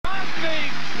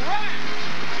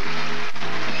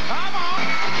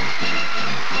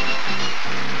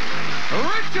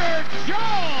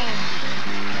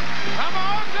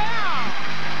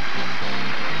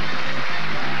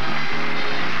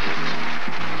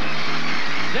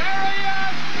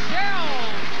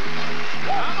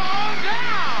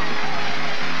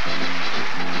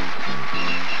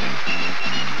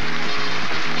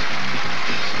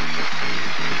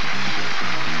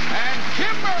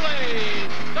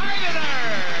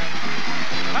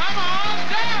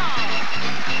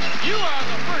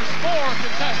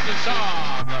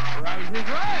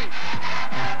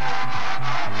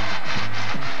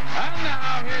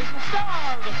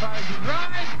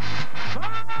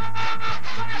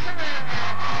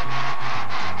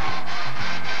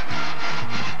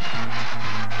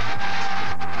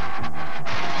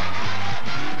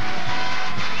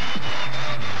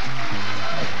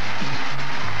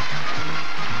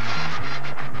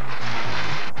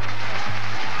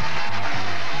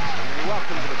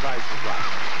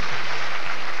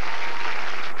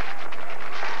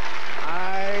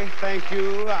thank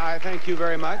you. I thank you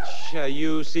very much.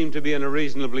 You seem to be in a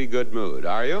reasonably good mood,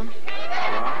 are you?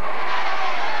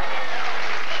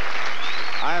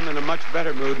 I am in a much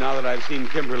better mood now that I've seen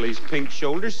Kimberly's pink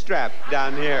shoulder strap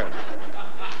down here.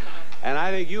 And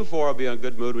I think you four will be in a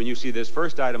good mood when you see this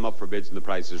first item up for bids and the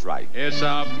price is right. It's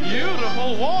a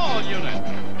beautiful wall unit.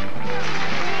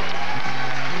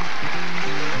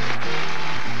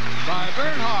 By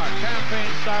Bernhardt,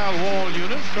 campaign-style wall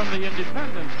units from the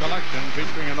Independence collection,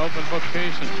 featuring an open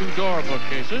bookcase and two-door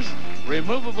bookcases,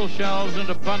 removable shelves, and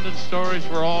abundant storage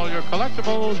for all your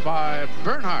collectibles by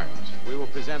Bernhardt. We will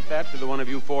present that to the one of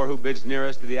you four who bids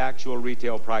nearest to the actual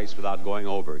retail price without going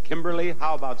over. Kimberly,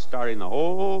 how about starting the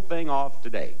whole thing off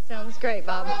today? Sounds great,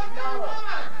 Bob.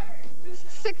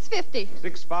 $650.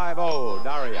 $650.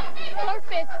 Daria.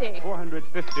 $450.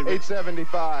 $450.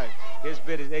 $875. His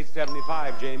bid is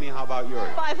 $875. Jamie, how about yours?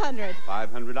 $500.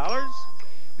 $500.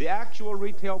 The actual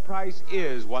retail price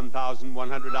is $1,100.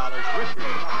 Richard.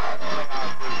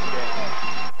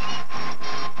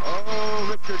 Oh,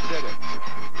 Richard did it.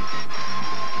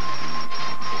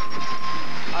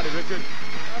 Howdy, Richard.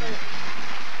 Howdy.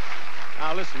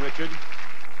 Now, listen, Richard.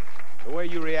 The way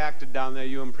you reacted down there,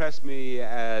 you impressed me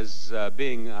as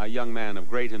being a young man of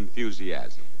great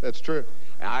enthusiasm. That's true.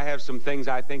 And I have some things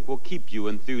I think will keep you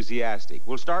enthusiastic.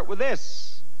 We'll start with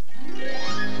this.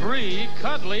 3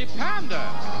 cuddly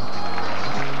pandas.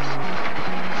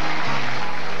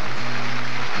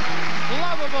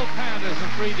 Lovable pandas in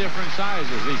 3 different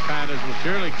sizes. These pandas will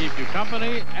surely keep you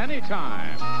company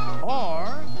anytime.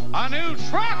 Or a new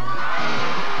truck.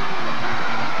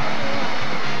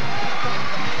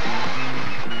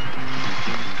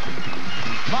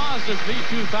 Mazda's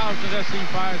V2000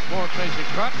 SE5 Sport Basic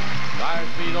truck.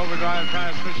 5-speed overdrive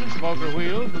transmission, smoker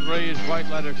wheels with raised white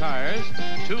leather tires.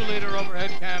 2-liter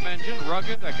overhead cam engine,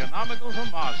 rugged, economical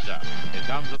from Mazda. It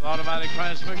comes with automatic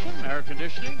transmission, air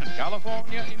conditioning, and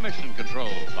California emission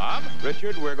control. Bob?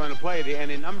 Richard, we're going to play the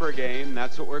any number game.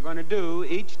 That's what we're going to do.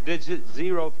 Each digit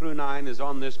 0 through 9 is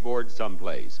on this board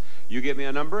someplace. You give me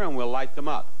a number and we'll light them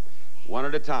up. One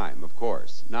at a time, of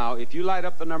course. Now, if you light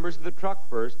up the numbers of the truck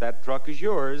first, that truck is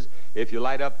yours. If you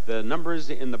light up the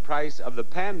numbers in the price of the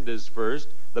pandas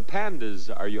first, the pandas,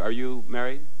 are you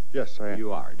married? Yes, I am.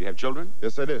 You are. Do you have children?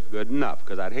 Yes, I do. Good enough,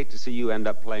 because I'd hate to see you end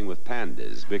up playing with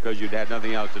pandas because you'd had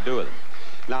nothing else to do with them.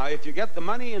 Now, if you get the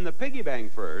money in the piggy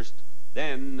bank first,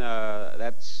 then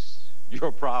that's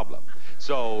your problem.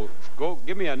 So go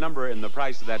give me a number in the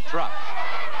price of that truck.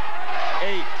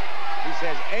 8. He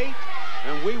says 8.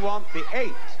 And we want the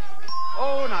 8.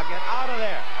 Oh, now get out of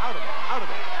there. Out of there. Out of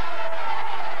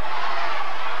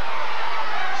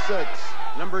there. 6.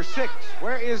 Number 6.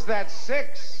 Where is that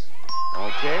 6?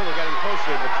 Okay, we're getting closer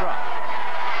to the truck.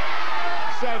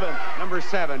 7. Number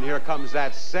 7. Here comes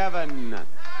that 7. There.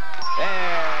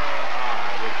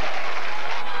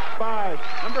 5.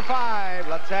 Number 5.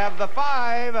 Let's have the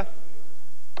 5. Okay,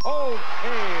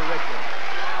 Richard.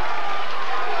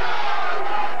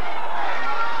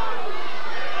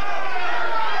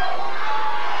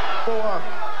 4.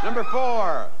 Number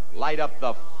 4. Light up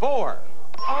the 4.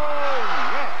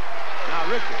 Oh, yes. Now,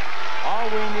 Richard, all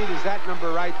we need is that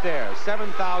number right there.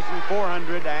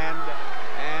 7,400 and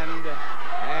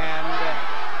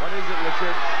what is it,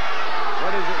 Richard?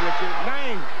 What is it, Richard?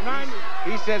 9. 9.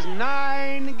 He says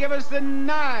 9. Give us the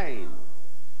 9.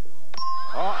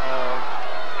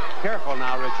 Uh-oh. Careful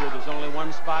now, Richard. There's only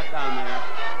one spot down there.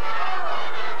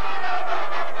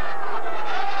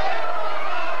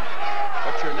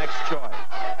 What's your next choice?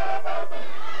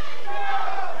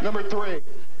 Number 3.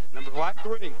 Number what?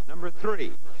 3. Number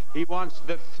 3. He wants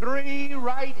the 3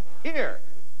 right here.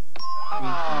 Oh,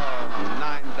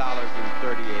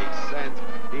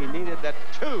 $9.38. He needed the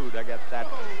 2 to get that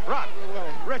front.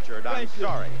 Richard, I'm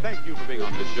sorry. Thank you for being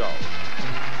on the show.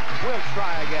 We'll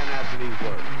try again after these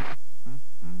words.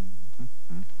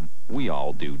 We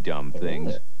all do dumb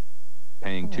things.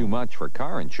 Paying too much for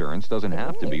car insurance doesn't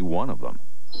have to be one of them.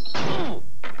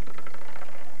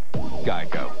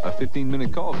 Geico. A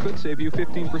 15-minute call could save you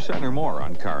 15% or more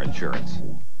on car insurance.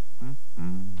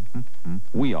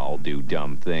 We all do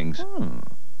dumb things.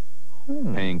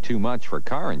 Paying too much for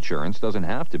car insurance doesn't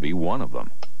have to be one of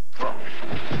them.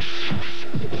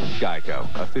 Geico.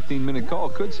 A 15-minute call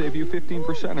could save you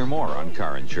 15% or more on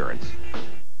car insurance.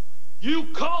 You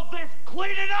called this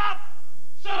cleaning up?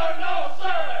 Sir, no,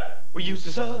 sir! We used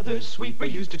this other sweeper,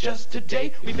 used it just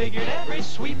today. We figured every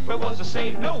sweeper was the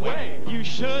same. No way! You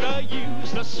shoulda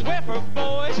used the Swiffer,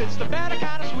 boys. It's the better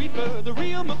kind of sweeper, the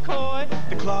real McCoy.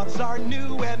 The cloths are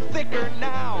new and thicker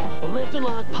now. The lift and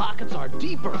lock pockets are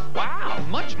deeper. Wow,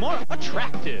 much more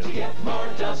attractive. To get more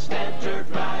dust and dirt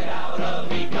right out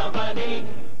of E Company.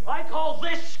 I call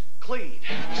this clean.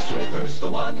 Swiffer's the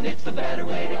one, it's the better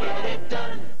way to get it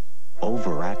done.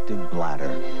 Overactive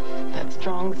bladder. That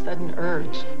strong, sudden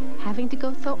urge. Having to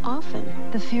go so often.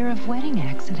 The fear of wedding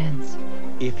accidents.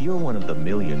 If you're one of the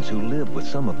millions who live with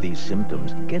some of these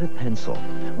symptoms, get a pencil.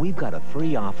 We've got a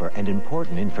free offer and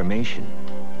important information.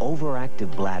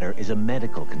 Overactive bladder is a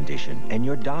medical condition, and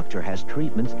your doctor has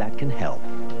treatments that can help.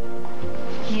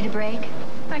 Need a break?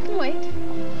 I can wait.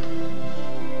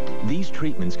 These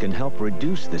treatments can help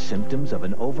reduce the symptoms of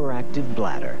an overactive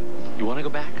bladder. You want to go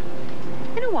back?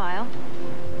 In a while.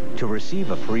 To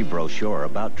receive a free brochure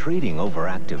about treating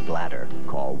overactive bladder,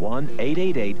 call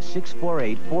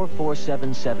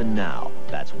 1-888-648-4477 now.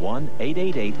 That's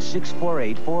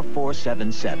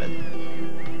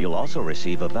 1-888-648-4477. You'll also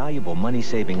receive a valuable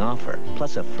money-saving offer,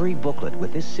 plus a free booklet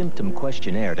with this symptom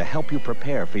questionnaire to help you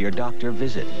prepare for your doctor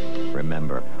visit.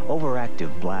 Remember,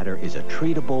 overactive bladder is a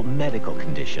treatable medical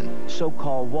condition, so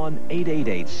call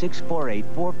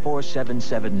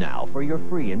 1-888-648-4477 now for your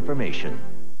free information.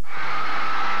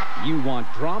 You want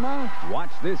drama?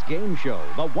 Watch this game show,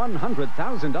 The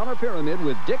 $100,000 Pyramid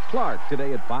with Dick Clark,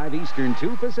 today at 5 Eastern,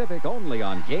 2 Pacific, only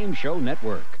on Game Show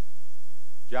Network.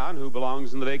 John, who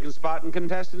belongs in the vacant spot in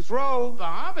contestants' row?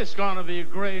 Bob, it's going to be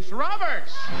Grace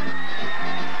Roberts.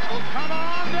 Well, come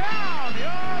on down.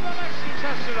 You're the next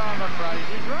contestant on The Price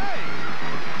is Right.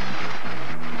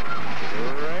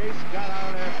 Grace got out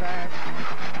of there fast.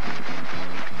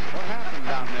 What happened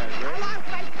down there, Grace? I lost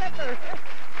my slipper.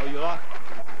 Oh, you lost?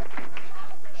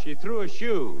 She threw a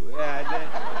shoe.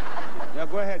 Now,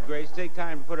 go ahead, Grace. Take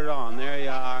time to put it on. There you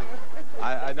are.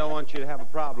 I don't want you to have a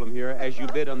problem here as you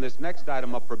bid on this next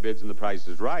item up for bids, and The Price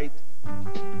is Right.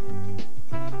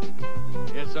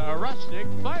 It's a rustic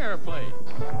fireplace.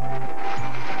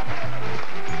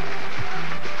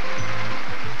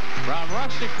 From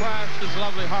Rustic Crafts, this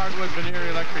lovely hardwood veneer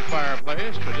electric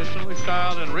fireplace, traditionally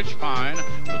styled in rich pine,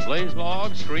 with blaze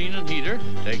log, screen, and heater,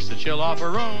 takes the chill off a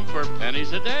room for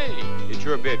pennies a day. It's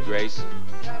your bid, Grace.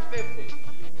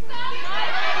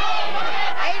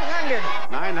 $800.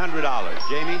 $900.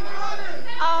 Jamie?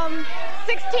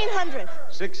 $1,600.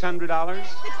 $600?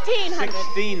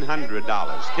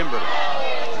 $1,600. Kimberly?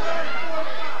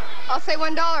 I'll say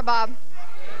 $1, Bob.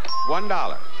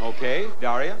 $1. Okay.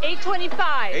 Daria?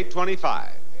 $825. $825.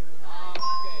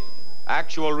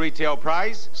 Actual retail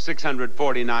price,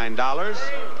 $649.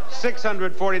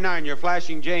 $649. You're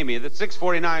flashing Jamie. That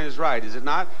 $649 is right, is it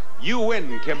not? You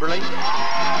win, Kimberly.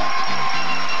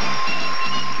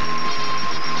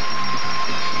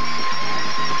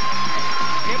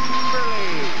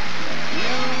 Kimberly,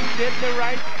 you did the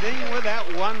right thing with that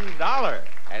 $1.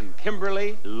 And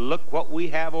Kimberly, look what we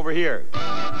have over here.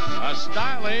 A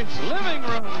stylish living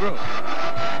room group.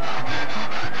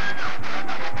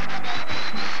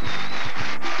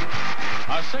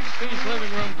 A 6-piece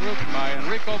living room group by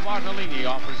Enrico Bartolini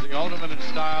offers the ultimate in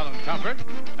style and comfort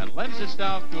and lends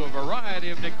itself to a variety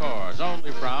of decors,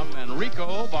 only from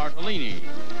Enrico Bartolini.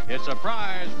 It's a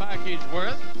prize package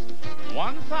worth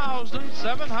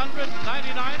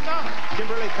 $1,799.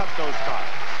 Kimberly, cut those cards.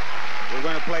 We're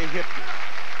going to play Hit Me.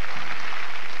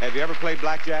 Have you ever played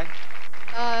blackjack?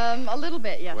 A little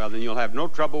bit, yes. Well, then you'll have no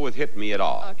trouble with Hit Me at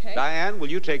all. Okay. Diane, will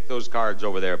you take those cards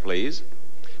over there, please?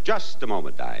 Just a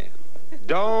moment, Diane.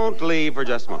 Don't leave for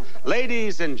just a moment.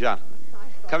 Ladies and gentlemen,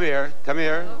 come here, come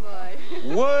here. Oh, boy.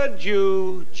 Would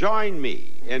you join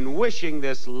me in wishing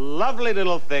this lovely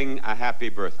little thing a happy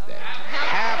birthday?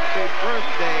 Happy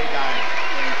birthday, Diane.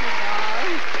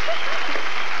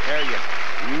 There you go.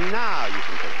 Now you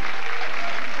can take it.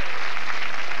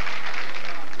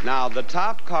 Now, the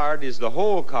top card is the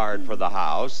whole card for the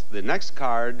house. The next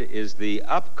card is the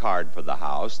up card for the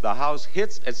house. The house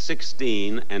hits at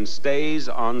 16 and stays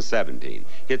on 17.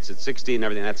 Hits at 16 and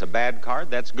everything. That's a bad card.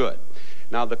 That's good.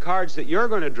 Now, the cards that you're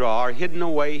going to draw are hidden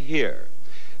away here.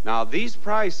 Now, these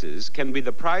prices can be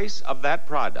the price of that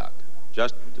product.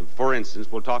 Just for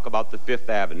instance, we'll talk about the Fifth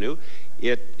Avenue.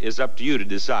 It is up to you to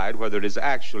decide whether it is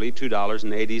actually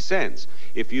 $2.80.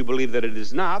 If you believe that it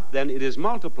is not, then it is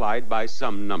multiplied by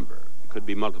some number. It could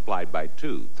be multiplied by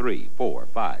 2, 3, 4,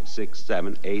 5, 6,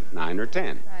 7, 8, 9, or 10.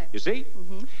 Right. You see?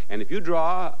 Mm-hmm. And if you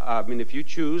if you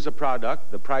choose a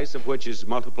product, the price of which is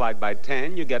multiplied by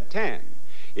 10, you get 10.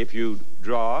 If you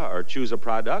draw or choose a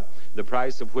product, the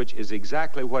price of which is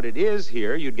exactly what it is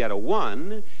here. You'd get a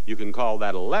 1. You can call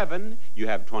that 11. You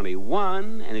have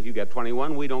 21. And if you get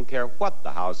 21, we don't care what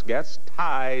the house gets.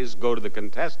 Ties go to the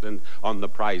contestant on The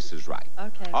Price is Right.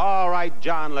 Okay. All right,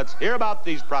 John, let's hear about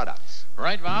these products.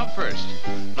 Right, Bob, first.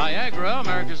 Niagara,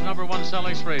 America's #1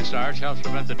 selling spray starch, helps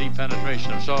prevent the deep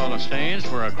penetration of soil and stains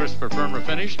for a crisper, firmer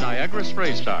finish. Niagara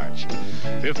Spray Starch.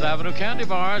 Fifth Avenue Candy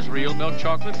Bars, real milk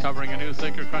chocolate covering a new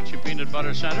thicker, crunchy peanut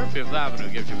butter center. Fifth Avenue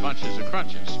gives you bunches of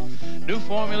crunches. New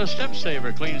formula Step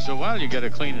Saver cleans so well you get a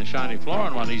clean and shiny floor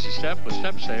in one easy step with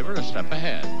Step Saver, a step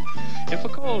ahead. If a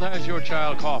cold has your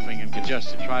child coughing and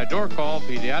congested, try Dorcol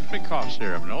Pediatric Cough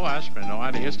Syrup. No aspirin, no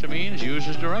antihistamines, use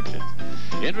as directed.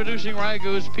 Introducing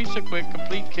Ragu's Pizza Quick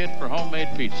Complete Kit for homemade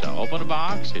pizza. Open a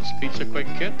box, it's Pizza Quick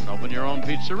Kit, and open your own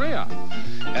pizzeria.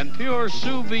 And pure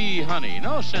sous vide honey.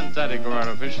 No synthetic or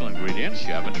artificial ingredients.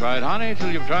 You haven't tried honey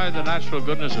till you've tried the natural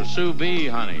goodness of sous vide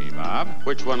honey, Bob.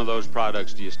 Which one of those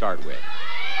products do you start with?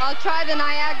 I'll try the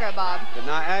Niagara, Bob. The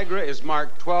Niagara is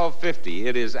marked 1250.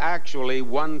 It is actually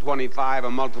 125, a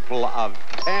multiple of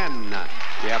 10.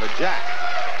 You have a jack.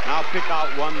 Now pick out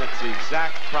one that's the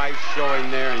exact price showing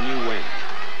there, and you win.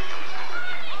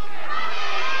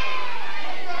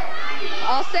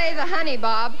 I'll say the honey,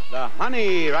 Bob. The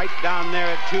honey, right down there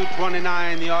at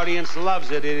 $2.29. The audience loves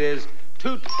it. It is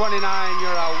 $2.29. You're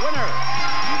a winner.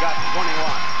 You got 21.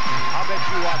 I'll bet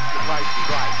you watch The Price is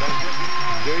Right, don't you?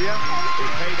 Do you? It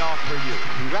paid off for you.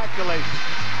 Congratulations.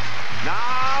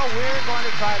 Now we're going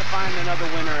to try to find another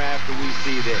winner after we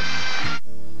see this.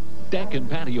 Deck and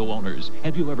patio owners,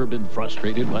 have you ever been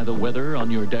frustrated by the weather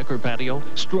on your deck or patio?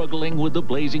 Struggling with the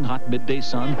blazing hot midday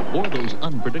sun or those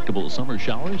unpredictable summer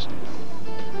showers?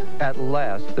 At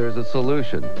last, there's a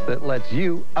solution that lets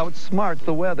you outsmart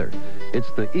the weather. It's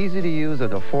the easy-to-use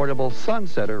and affordable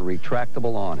Sunsetter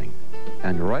retractable awning.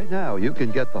 And right now, you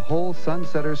can get the whole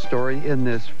Sunsetter story in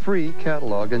this free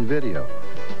catalog and video.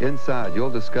 Inside, you'll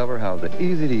discover how the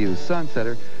easy-to-use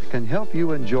Sunsetter can help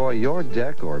you enjoy your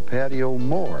deck or patio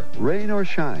more, rain or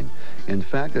shine. In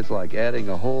fact, it's like adding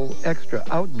a whole extra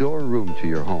outdoor room to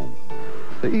your home.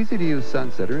 The easy-to-use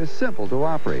Sunsetter is simple to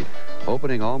operate,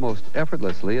 opening almost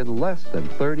effortlessly in less than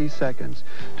 30 seconds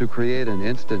to create an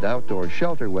instant outdoor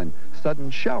shelter when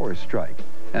sudden showers strike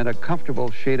and a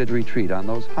comfortable shaded retreat on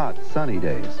those hot, sunny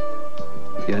days.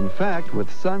 In fact, with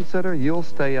Sunsetter, you'll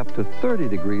stay up to 30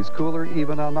 degrees cooler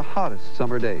even on the hottest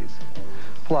summer days.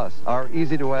 Plus, our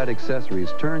easy-to-add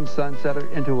accessories turn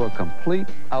Sunsetter into a complete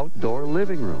outdoor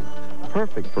living room,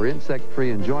 perfect for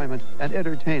insect-free enjoyment and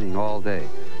entertaining all day,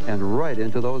 and right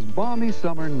into those balmy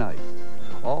summer nights,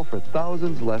 all for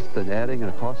thousands less than adding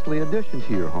a costly addition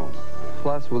to your home.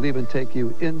 Plus, we'll even take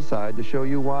you inside to show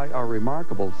you why our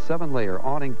remarkable 7-layer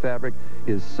awning fabric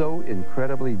is so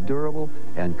incredibly durable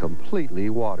and completely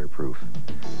waterproof.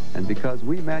 And because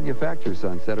we manufacture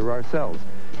Sunsetter ourselves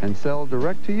and sell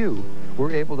direct to you,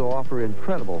 we're able to offer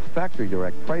incredible factory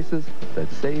direct prices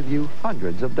that save you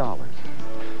hundreds of dollars.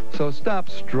 So stop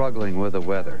struggling with the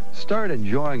weather. Start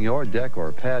enjoying your deck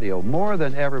or patio more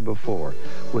than ever before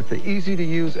with the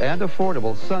easy-to-use and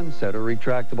affordable Sunsetter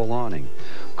retractable awning.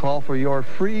 Call for your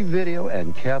free video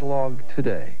and catalog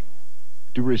today.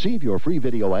 To receive your free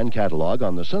video and catalog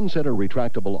on the Sunsetter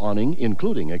retractable awning,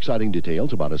 including exciting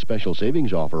details about a special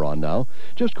savings offer on now,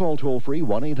 just call toll-free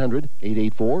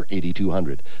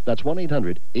 1-800-884-8200. That's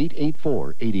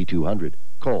 1-800-884-8200.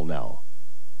 Call now.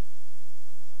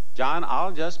 John,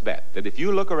 I'll just bet that if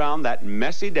you look around that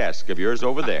messy desk of yours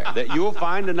over there, that you'll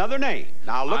find another name.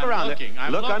 Now look around it.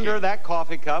 Look under that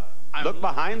coffee cup. Look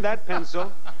behind that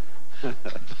pencil.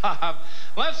 Bob,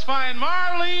 let's find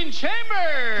Marlene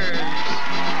Chambers.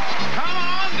 Come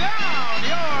on down.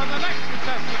 You're the next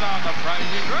contestant on The Price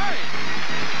is Right.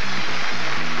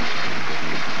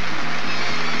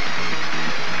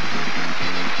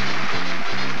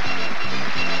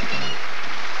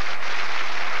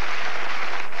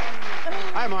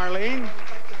 Hi, Marlene.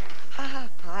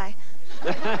 Hi.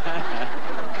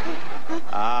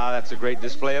 Ah, that's a great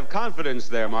display of confidence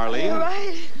there, Marlene. You're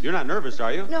right. You're not nervous,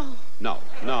 are you? No.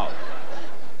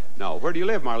 No. Where do you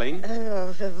live, Marlene?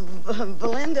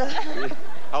 Belinda.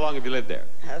 How long have you lived there?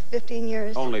 15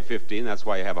 years. Only 15. That's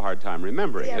why you have a hard time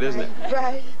remembering it, isn't it?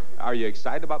 Right. Are you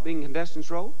excited about being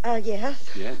contestants row? Yes.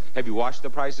 Yes. Have you watched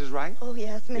The Price is Right? Oh,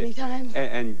 yes, many times.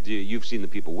 And you've seen the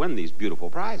people win these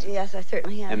beautiful prizes. Yes, I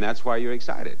certainly have. And that's why you're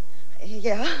excited.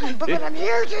 Yeah, but I'm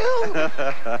here, too.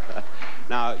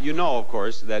 Now, you know, of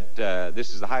course, that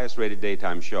this is the highest-rated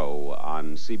daytime show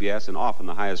on CBS and often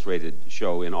the highest-rated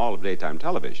show in all of daytime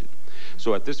television.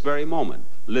 So at this very moment,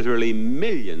 literally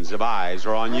millions of eyes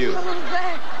are on you.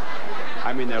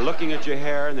 I mean, they're looking at your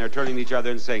hair, and they're turning to each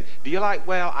other and saying, do you like,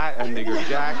 and your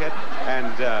jacket,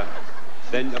 and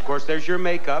then, of course, there's your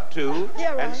makeup, too.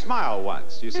 Yeah, right. And smile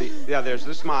once. You see, yeah, there's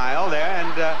the smile there,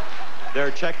 and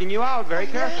they're checking you out very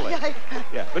carefully.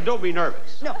 Yeah, but don't be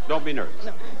nervous. No. Don't be nervous.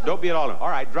 No. Don't be at all. All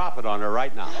right, drop it on her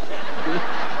right now.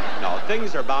 No,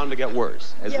 things are bound to get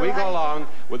worse as we go along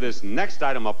with this next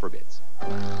item up for bids.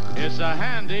 It's a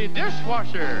handy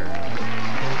dishwasher.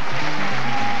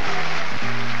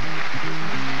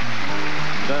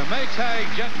 The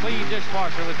Maytag Jet Clean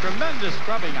dishwasher with tremendous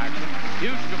scrubbing action,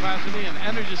 huge capacity, and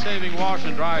energy-saving wash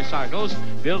and dry cycles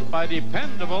built by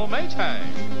dependable Maytag.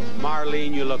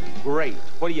 Marlene, you look great.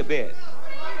 What do you bid?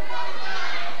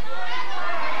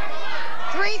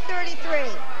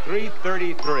 $333.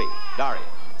 $333. Daria.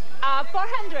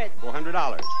 $400.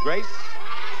 $400. Grace?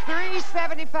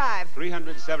 $375.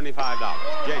 $375.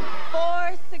 Jamie?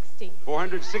 $460.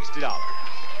 $460.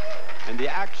 And the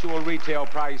actual retail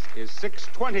price is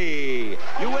 $620.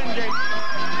 You win, Jamie.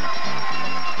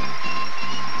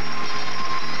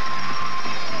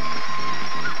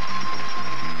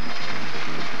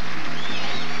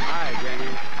 Hi,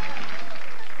 Jamie.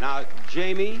 Now,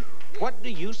 Jamie, what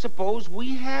do you suppose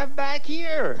we have back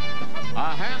here?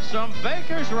 A handsome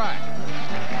baker's rack.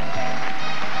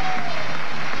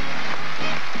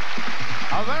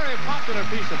 A very popular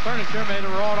piece of furniture made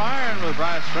of wrought iron with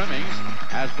brass trimmings.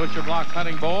 Has butcher block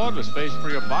cutting board with space for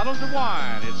your bottles of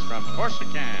wine. It's from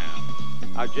Corsican.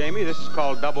 Now, Jamie, this is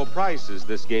called double prices,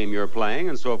 this game you're playing,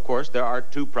 and so, of course, there are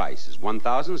two prices,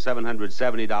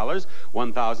 $1,770,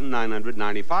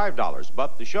 $1,995.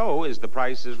 But the show is The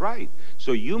Price is Right.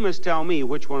 So you must tell me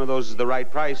which one of those is the right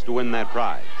price to win that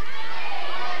prize.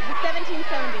 $17.70.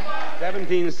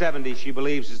 $17.70, she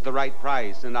believes, is the right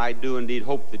price, and I do indeed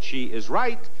hope that she is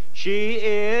right. She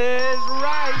is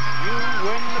right. You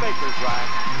win the baker's rack.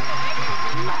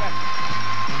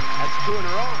 That's 2 in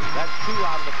a row. That's 2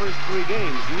 out of the first 3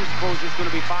 games. Do you suppose it's going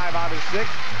to be 5 out of 6?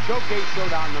 Showcase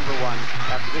Showdown number 1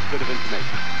 after this bit of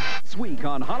information. This week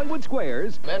on Hollywood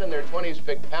Squares. Men in their 20s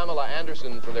picked Pamela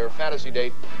Anderson for their fantasy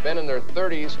date. Men in their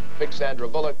 30s picked Sandra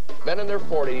Bullock. Men in their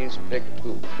 40s picked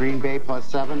who? Green Bay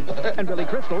 +7. And Billy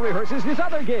Crystal rehearses his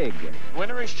other gig.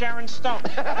 Winner is Sharon Stone.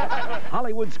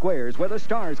 Hollywood Squares, where the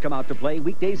stars come out to play,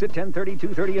 weekdays at 10:30,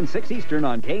 2:30, and 6 Eastern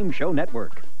on Game Show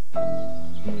Network.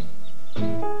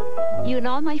 You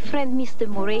know my friend Mr.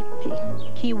 Moretti.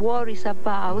 He worries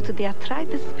about the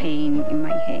arthritis pain in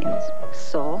my hands.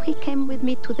 So he came with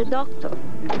me to the doctor.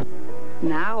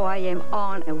 Now I am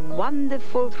on a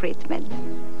wonderful treatment.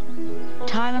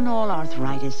 Tylenol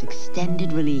Arthritis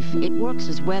Extended Relief. It works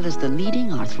as well as the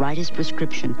leading arthritis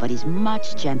prescription, but is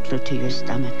much gentler to your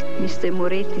stomach. Mr.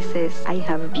 Moretti says I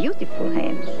have beautiful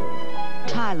hands.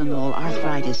 Tylenol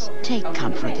Arthritis. Take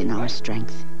comfort in our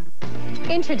strength.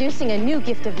 Introducing a new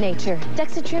gift of nature,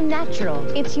 Dexatrim Natural.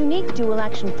 Its unique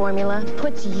dual-action formula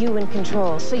puts you in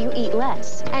control so you eat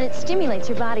less, and it stimulates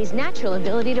your body's natural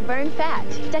ability to burn fat.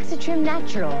 Dexatrim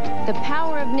Natural, the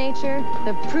power of nature,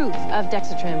 the proof of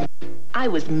Dexatrim. I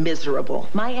was miserable.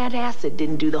 My antacid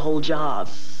didn't do the whole job.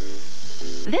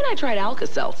 Then I tried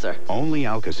Alka-Seltzer. Only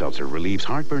Alka-Seltzer relieves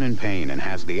heartburn and pain and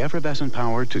has the effervescent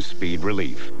power to speed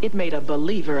relief. It made a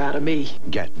believer out of me.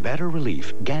 Get better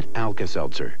relief. Get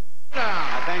Alka-Seltzer.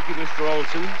 Thank you, Mr.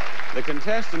 Olson. The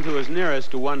contestant who is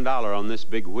nearest to $1 on this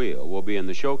big wheel will be in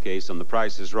the showcase on The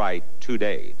Price is Right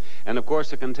today. And, of course,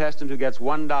 the contestant who gets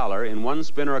 $1 in one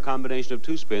spin or a combination of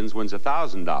 2 spins wins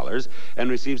 $1,000 and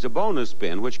receives a bonus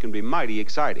spin, which can be mighty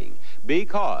exciting.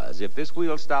 Because if this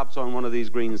wheel stops on one of these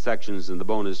green sections in the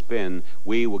bonus spin,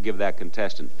 we will give that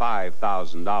contestant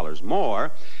 $5,000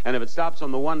 more. And if it stops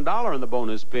on the $1 in the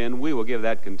bonus spin, we will give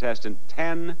that contestant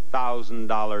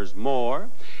 $10,000 more.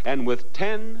 And with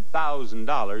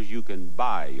 $10,000, you can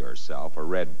buy yourself a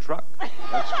red truck.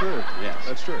 That's true. Yes.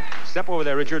 That's true. Step over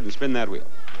there, Richard, and spin that wheel.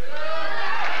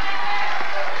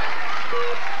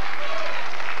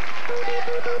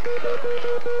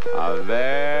 A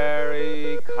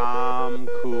very calm,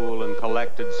 cool, and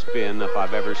collected spin if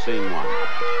I've ever seen one.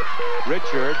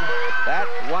 Richard, that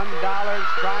 $1's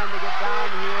trying to get down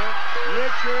here.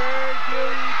 Richard, you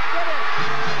did it!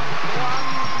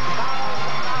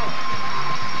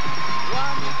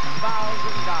 $1,000.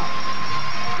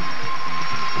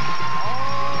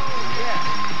 Oh, yes.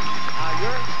 Now,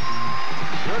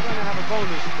 you're going to have a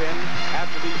bonus spin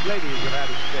after these ladies have had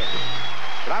a spin.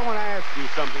 But I want to ask you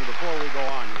something before we go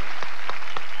on here.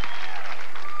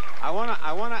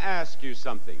 I want to ask you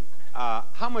something.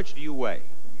 How much do you weigh?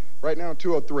 Right now,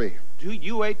 203. Do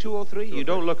you weigh 203? You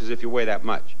don't look as if you weigh that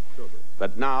much.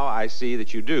 But now I see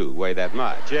that you do weigh that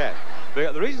much. Yes.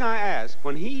 But the reason I ask,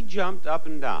 when he jumped up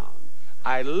and down,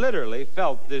 I literally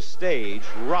felt this stage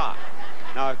rock.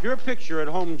 Now, if your picture at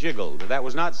home jiggled, that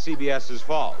was not CBS's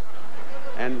fault.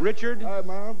 And Richard? Hi,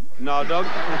 Mom. No, don't.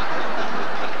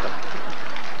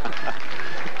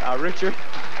 Richard,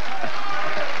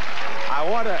 I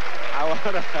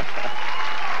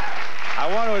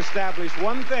want to establish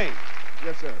one thing.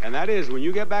 Yes, sir. And that is, when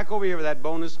you get back over here with that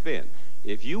bonus spin,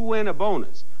 if you win a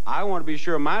bonus, I want to be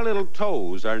sure my little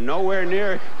toes are nowhere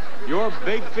near your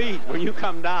big feet when you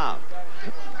come down.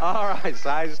 All right,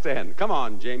 size 10. Come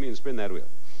on, Jamie, and spin that wheel.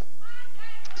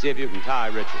 See if you can tie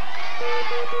Richard.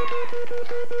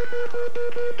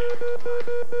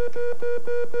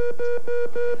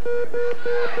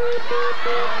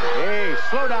 Hey,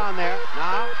 slow down there.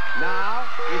 Now,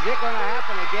 is it going to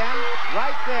happen again?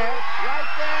 Right there, right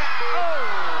there. Oh,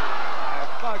 I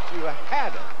thought you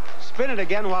had it. Spin it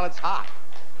again while it's hot.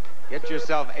 Get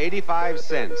yourself 85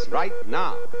 cents right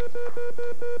now.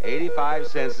 85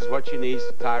 cents is what you need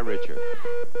to tie Richard.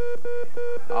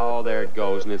 Oh, there it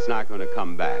goes, and it's not going to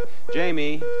come back.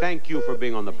 Jamie, thank you for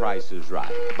being on The Price is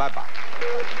Right. Bye-bye.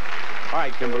 All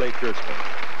right, Kimberly, your spin.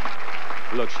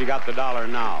 Look, she got the dollar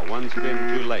now. One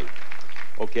spin too late.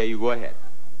 Okay, you go ahead.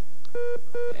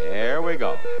 There we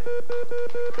go.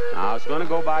 Now, it's going to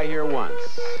go by here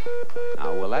once.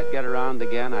 Now, will that get around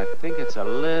again? I think it's a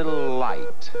little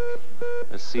light.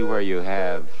 Let's see where you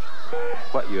have,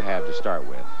 what you have to start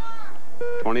with.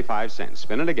 25 cents.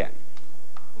 Spin it again.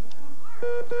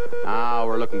 Now,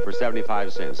 we're looking for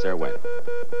 75 cents. There went.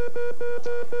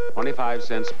 25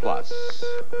 cents plus.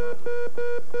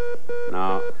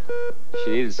 No,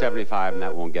 she needed 75, and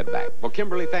that won't get back. Well,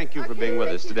 Kimberly, thank you for being with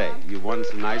us today. You've won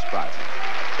some nice prizes.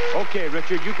 Okay,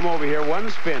 Richard, you come over here. One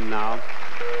spin now.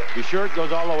 Be sure it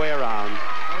goes all the way around.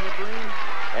 On the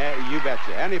green? You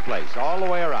betcha. Any place, all the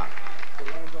way around.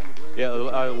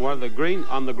 Yeah, one of the green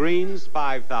on the greens,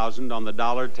 5,000. On the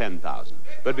dollar, 10,000.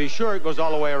 But be sure it goes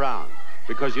all the way around,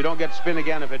 because you don't get to spin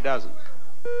again if it doesn't.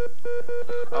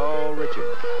 Oh, Richard,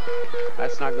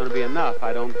 that's not going to be enough,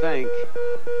 I don't think.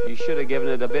 You should have given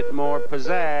it a bit more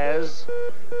pizzazz.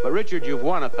 But, Richard, you've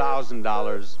won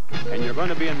 $1,000, and you're going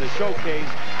to be in the showcase,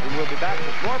 and we'll be back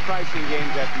with more pricing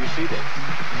games after you see this.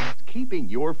 Keeping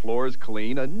your floors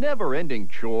clean a never-ending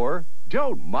chore?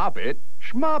 Don't mop it,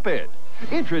 schmop it.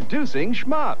 Introducing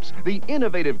Schmops, the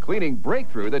innovative cleaning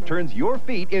breakthrough that turns your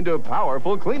feet into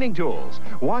powerful cleaning tools.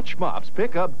 Watch Schmops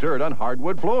pick up dirt on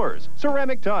hardwood floors,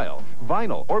 ceramic tile,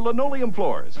 vinyl, or linoleum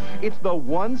floors. It's the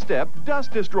one-step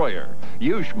dust destroyer.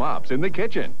 Use Schmops in the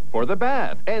kitchen, for the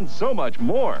bath, and so much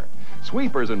more.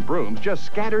 Sweepers and brooms just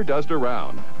scatter dust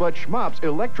around, but Schmops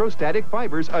electrostatic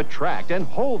fibers attract and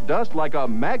hold dust like a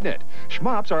magnet.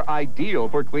 Schmops are ideal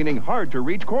for cleaning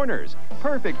hard-to-reach corners,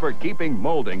 perfect for keeping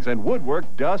moldings and woodwork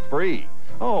dust-free.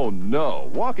 Oh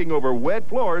no, walking over wet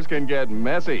floors can get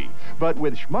messy. But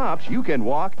with Schmops, you can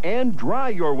walk and dry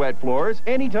your wet floors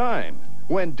anytime.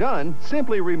 When done,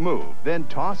 simply remove, then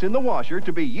toss in the washer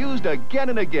to be used again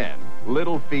and again.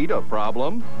 Little feet a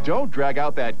problem? Don't drag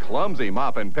out that clumsy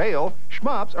mop and pail.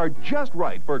 Schmops are just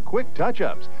right for quick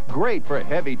touch-ups. Great for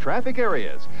heavy traffic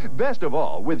areas. Best of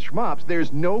all, with Schmops,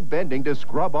 there's no bending to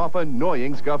scrub off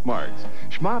annoying scuff marks.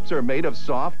 Schmops are made of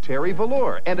soft terry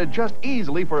velour and adjust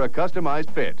easily for a customized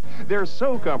fit. They're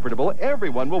so comfortable,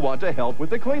 everyone will want to help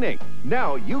with the cleaning.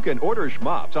 Now you can order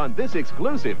Schmops on this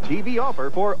exclusive TV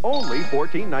offer for only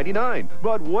 $14.99.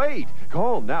 But wait!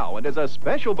 Call now, and as a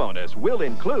special bonus, we'll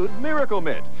include Miracle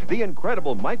Mitt, the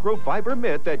incredible microfiber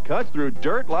mitt that cuts through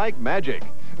dirt like magic.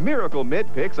 Miracle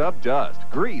Mitt picks up dust,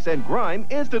 grease, and grime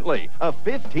instantly. A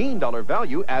 $15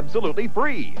 value absolutely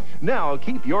free. Now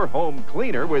keep your home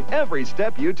cleaner with every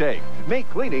step you take. Make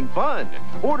cleaning fun.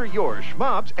 Order your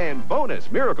Schmops and bonus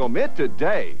Miracle Mitt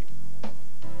today.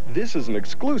 This is an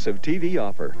exclusive TV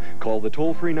offer. Call the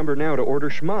toll-free number now to order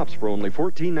Schmops for only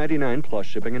 $14.99 plus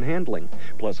shipping and handling.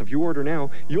 Plus, if you order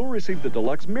now, you'll receive the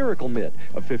Deluxe Miracle Mitt,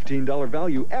 a $15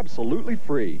 value absolutely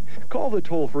free. Call the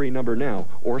toll-free number now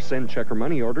or send check or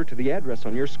money order to the address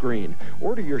on your screen.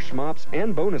 Order your Schmops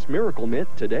and bonus Miracle Mitt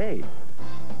today.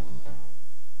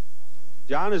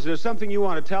 John, is there something you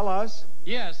want to tell us?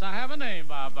 Yes, I have a name,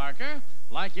 Bob Barker.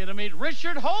 Like you to meet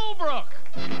Richard Holbrook.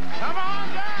 Come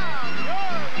on down.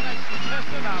 You're the next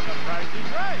contestant on The Price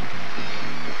is Right.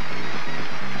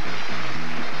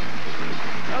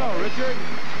 Hello, Richard.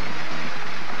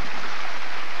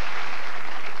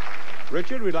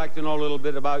 Richard, we'd like to know a little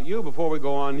bit about you before we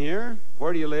go on here.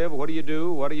 Where do you live? What do you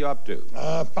do? What are you up to?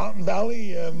 Fountain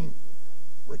Valley.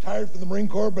 Retired from the Marine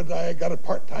Corps, but I got a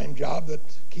part-time job that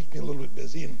keeps me a little bit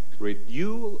busy. And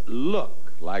you look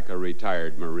like a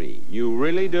retired Marine. You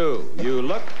really do. You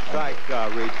look like a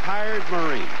retired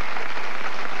Marine.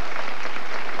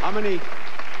 How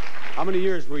many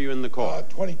years were you in the Corps?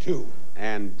 22.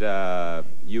 And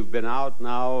you've been out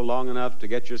now long enough to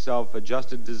get yourself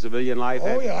adjusted to civilian life?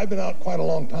 Oh, yeah, I've been out quite a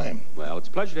long time. Well, it's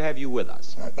a pleasure to have you with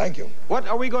us. All right, thank you. What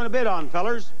are we going to bid on,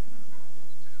 fellers?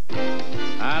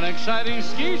 An exciting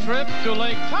ski trip to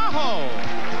Lake Tahoe.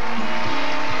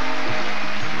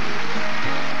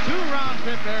 2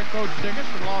 round-trip air coach tickets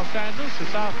from Los Angeles to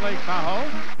South Lake Tahoe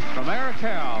from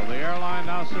Air-Cal, the airline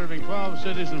now serving 12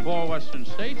 cities in 4 western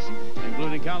states,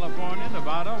 including California,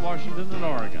 Nevada, Washington, and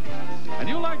Oregon. And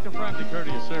you'll like the friendly,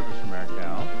 courteous service from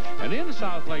Air-Cal. And in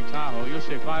South Lake Tahoe, you'll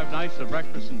see 5 nights of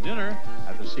breakfast and dinner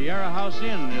at the Sierra House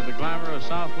Inn near the glamour of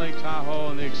South Lake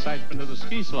Tahoe and the excitement of the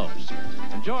ski slopes.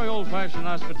 Enjoy old-fashioned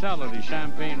hospitality,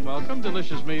 champagne welcome,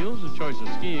 delicious meals, a choice of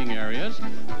skiing areas.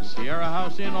 The Sierra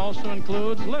House Inn also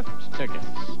includes lift tickets.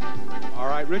 All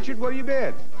right, Richard, what do you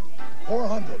bid?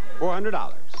 $400.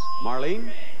 $400.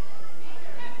 Marlene?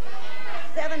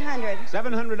 $700.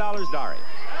 $700, Dari.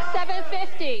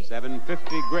 $750.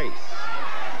 $750, Grace.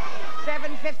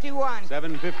 $751.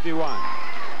 $751.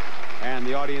 And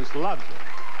the audience loves it.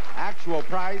 Actual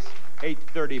price,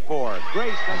 $834.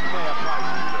 Grace, let's play a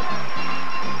pricing game.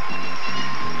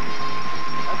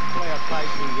 Let's play a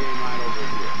pricing game right over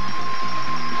here.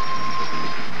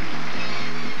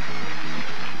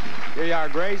 Here you are,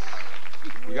 Grace.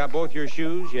 You got both your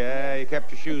shoes? Yeah, you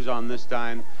kept your shoes on this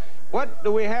time. What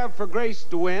do we have for Grace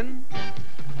to win?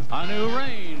 A new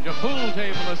range, a pool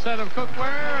table, a set of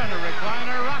cookware, and a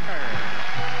recliner rocker.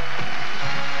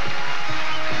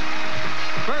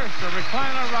 First, a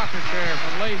recliner rocker chair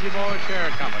from Lazy Boy Chair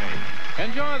Company.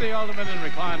 Enjoy the ultimate in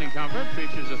reclining comfort.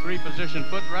 Features a 3-position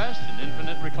footrest and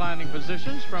infinite reclining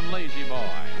positions from Lazy Boy.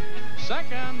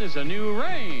 Second is a new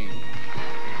range.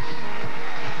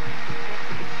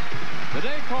 The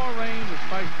Decor range of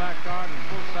spice backyard and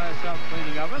full-size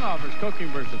self-cleaning oven offers cooking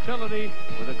versatility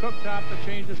with a cooktop that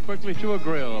changes quickly to a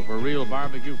grill for real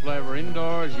barbecue flavor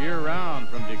indoors year-round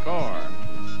from Decor.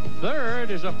 Third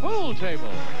is a pool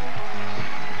table.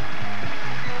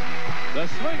 The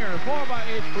Swinger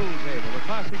 4x8 pool table, the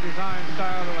classic design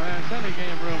style that will enhance any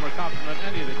game room or complement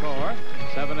any decor.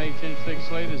 7/8-inch thick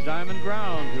slate is diamond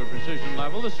ground to a precision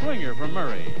level. The Swinger from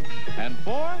Murray. And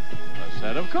fourth, a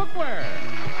set of cookware.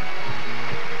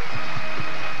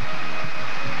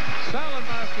 Salad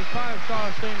Master's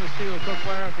 5-star stainless steel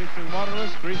cookware featuring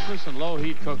waterless, greaseless, and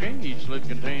low-heat cooking. Each lid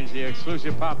contains the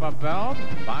exclusive pop-up valve.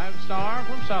 5-star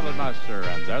from Salad Master.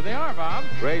 And there they are, Bob.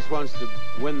 Grace wants to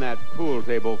win that pool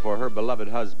table for her beloved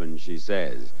husband, she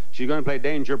says. She's going to play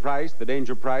Danger Price. The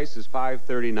Danger Price is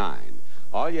 $539.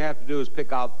 All you have to do is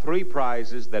pick out 3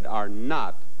 prizes that are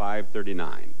not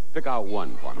 $539. Pick out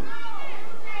one for me.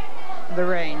 The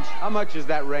range. How much is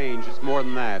that range? It's more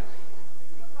than that.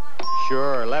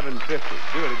 Sure, $11.50.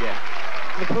 Do it again.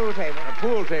 The pool table. The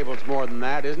pool table's more than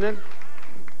that, isn't it?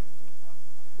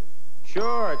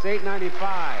 Sure, it's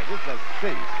 $8.95. It's a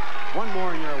cinch. One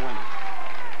more and you're a winner.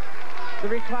 The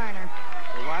recliner.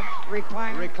 The what?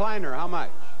 Recliner. Recliner, how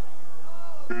much?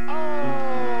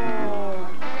 Oh,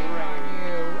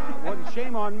 Well,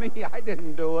 shame on me. I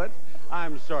didn't do it.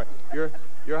 I'm sorry. Your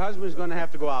husband's going to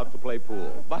have to go out to play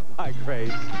pool. Bye-bye,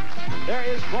 Grace. There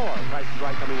is more Price is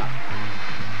Right coming up.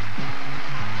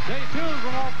 Stay tuned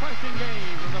for more pricing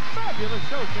games and the fabulous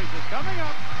show chases coming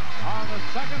up on the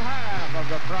second half of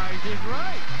The Price is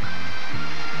Right.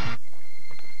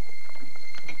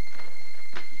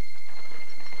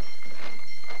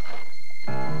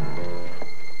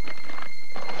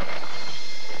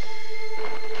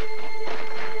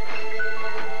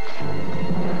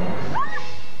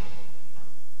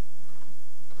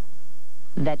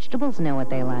 Vegetables know what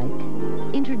they like.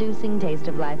 Introducing Taste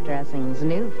of Life dressings,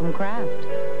 new from Kraft.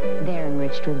 They're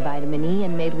enriched with vitamin E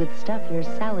and made with stuff your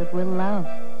salad will love.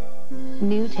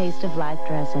 New Taste of Life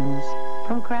dressings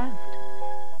from Kraft.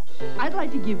 I'd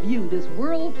like to give you this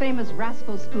world-famous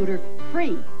Rascal scooter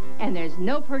free, and there's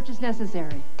no purchase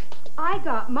necessary. I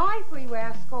got my free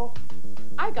Rascal.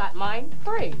 I got mine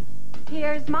free.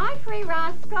 Here's my free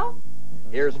Rascal.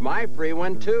 Here's my free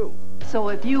one, too. So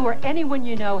if you or anyone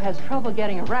you know has trouble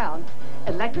getting around,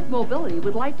 Electric Mobility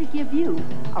would like to give you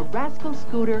a Rascal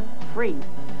scooter free.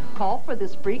 Call for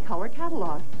this free color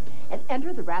catalog and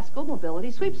enter the Rascal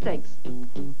Mobility Sweepstakes.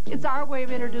 It's our way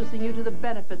of introducing you to the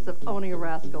benefits of owning a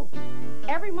Rascal.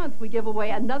 Every month we give away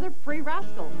another free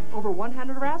Rascal. Over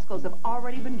 100 Rascals have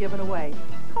already been given away.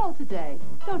 Call today.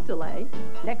 Don't delay.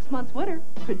 Next month's winner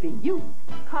could be you.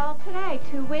 Call today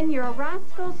to win your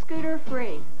Rascal scooter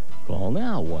free. Call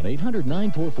now,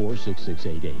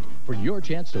 1-800-944-6688. for your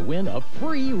chance to win a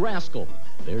free rascal.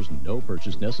 There's no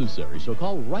purchase necessary, so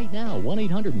call right now,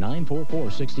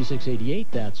 1-800-944-6688.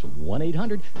 That's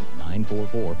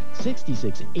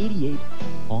 1-800-944-6688.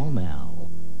 Call now.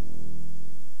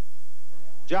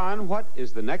 John, what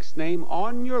is the next name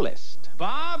on your list?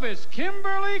 Bob, it's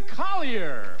Kimberly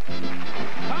Collier.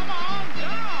 Come on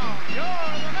down. You're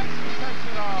the next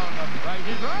contestant on The Price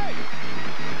is Right.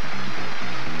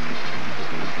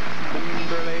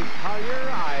 Kimberly Collier,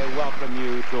 I welcome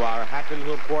you to our happy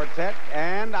little quartet,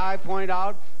 and I point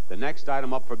out the next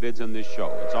item up for bids on this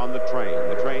show. It's on the train.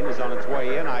 The train is on its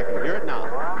way in. I can hear it now.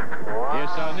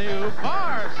 It's a new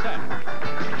bar set.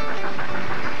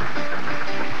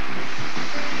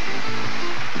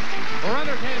 For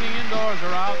entertaining indoors or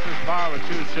out, this bar with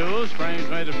 2 stools, frames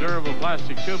made of durable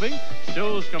plastic tubing,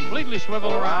 stools completely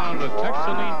swivel around with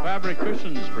Texaline fabric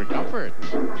cushions for comfort.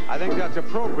 I think that's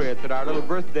appropriate that our little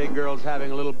birthday girl's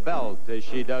having a little belt as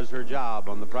she does her job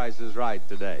on The Price is Right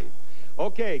today.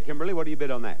 Okay, Kimberly, what do you bid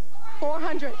on that?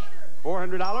 $400.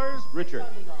 $400? Richard?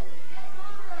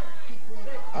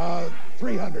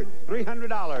 $300.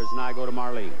 $300, and I go to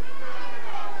Marlene.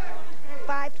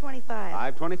 $525.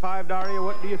 $525, Daria,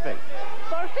 what do you think?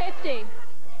 $450.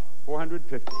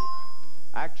 $450.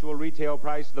 Actual retail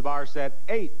price of the bar set,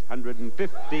 $815,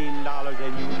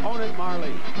 and you own it,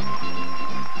 Marlene.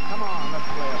 Come on, let's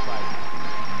play a price.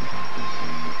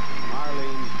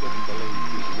 Marlene couldn't believe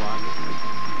she'd won.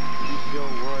 She's still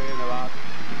worrying about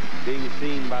being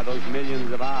seen by those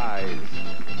millions of eyes.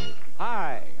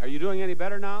 Hi, are you doing any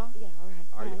better now? Yeah, all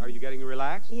right. Are you getting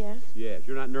relaxed? Yes. Yes,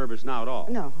 you're not nervous now at all?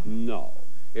 No. No.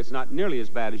 It's not nearly as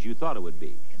bad as you thought it would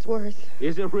be. It's worse.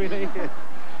 Is it really?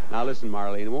 Now listen,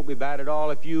 Marlene, it won't be bad at all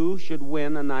if you should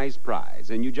win a nice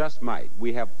prize, and you just might.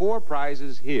 We have 4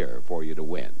 prizes here for you to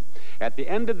win. At the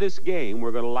end of this game,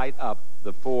 we're going to light up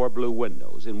the 4 blue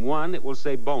windows. In one, it will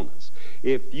say bonus.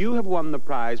 If you have won the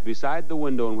prize beside the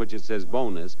window in which it says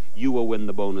bonus, you will win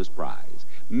the bonus prize.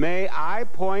 May I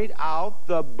point out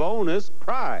the bonus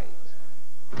prize?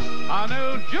 A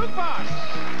new Juke Box.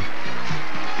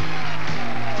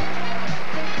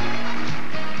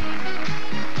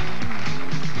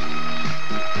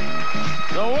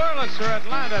 The Wurlitzer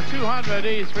Atlanta 200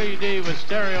 E3D with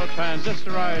stereo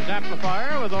transistorized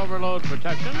amplifier with overload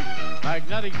protection,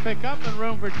 magnetic pickup, and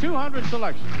room for 200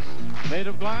 selections. Made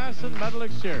of glass and metal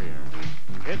exterior.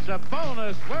 It's a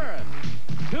bonus worth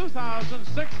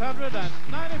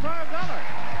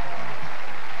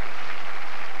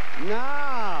 $2,695.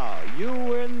 Now, you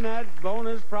win that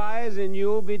bonus prize, and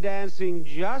you'll be dancing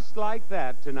just like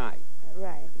that tonight.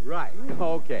 Right. Right.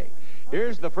 Okay.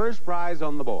 Here's the first prize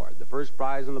on the board. The first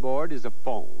prize on the board is a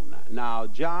phone. Now,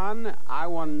 John, I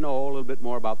want to know a little bit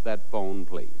more about that phone,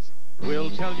 please. We'll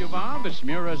tell you, Bob. It's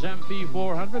Mura's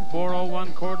MP400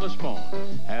 401 cordless phone.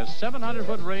 Has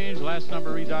 700-foot range, last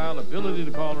number redial, ability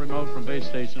to call remote from base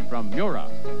station from Mura.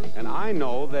 And I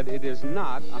know that it is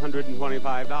not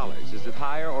 $125. Is it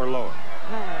higher or lower?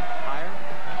 Higher?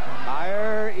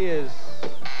 Higher is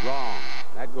wrong.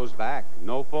 That goes back.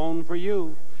 No phone for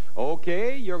you.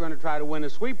 Okay, you're going to try to win a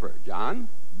sweeper. John?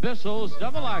 Bissell's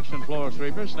double-action floor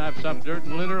sweeper snaps up dirt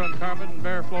and litter on carpet and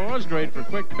bare floors. Great for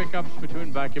quick pickups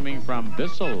between vacuuming from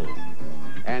Bissell.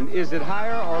 And is it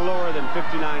higher or lower than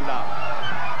 $59?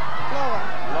 Lower.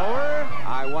 Lower?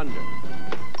 I wonder.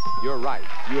 You're right.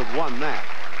 You have won that.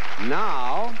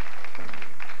 Now,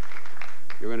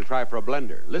 you're going to try for a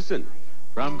blender. Listen.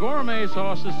 From gourmet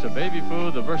sauces to baby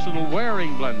food, the versatile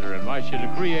Waring blender invites you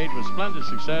to create with splendid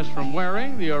success from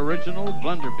Waring, the original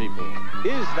blender people.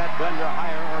 Is that blender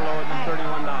higher or lower than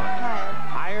 $31? Higher.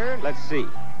 Higher? Let's see.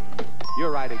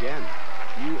 You're right again.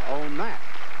 You own that.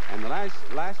 And the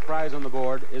last prize on the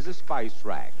board is a spice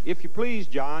rack. If you please,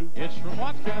 John. It's from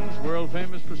Watkins, world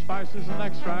famous for spices and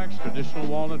extracts. Traditional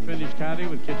walnut finish caddy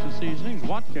with kitchen seasonings.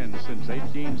 Watkins since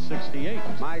 1868.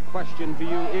 My question for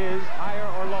you is higher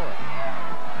or lower?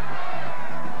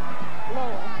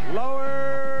 Lower.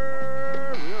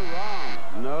 Lower. You're wrong.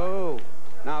 No.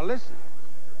 Now listen.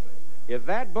 If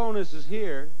that bonus is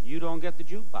here, you don't get the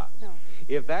jukebox. No.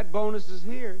 If that bonus is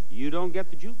here, you don't get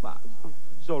the jukebox.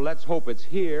 So let's hope it's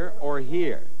here or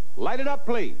here. Light it up,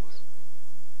 please.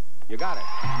 You got it.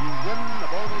 You win the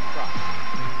bonus prize.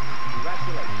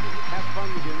 Congratulations. Have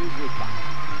fun with your new jukebox.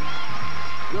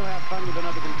 You'll have fun with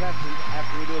another contestant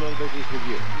after we do a little business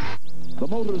review. The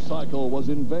motorcycle was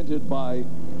invented by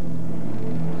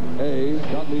A.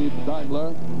 Gottlieb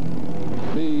Daimler,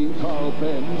 B. Carl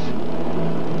Benz,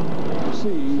 C.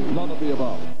 None of the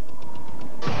above.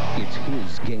 It's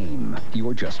his game.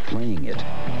 You're just playing it.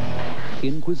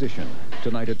 Inquisition,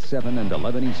 tonight at 7 and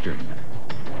 11 Eastern.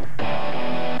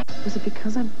 Was it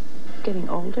because I'm getting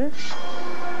older.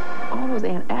 All those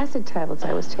antacid tablets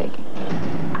I was taking.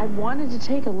 I wanted to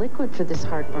take a liquid for this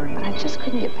heartburn, but I just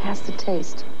couldn't get past the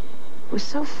taste. It was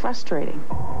so frustrating.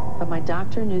 But my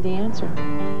doctor knew the answer.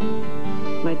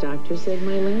 My doctor said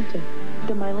Mylanta.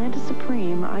 The Mylanta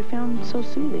Supreme I found so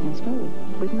soothing and smooth,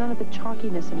 with none of the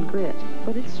chalkiness and grit,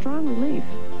 but it's strong relief.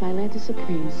 Mylanta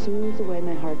Supreme soothes away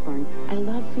my heartburn. I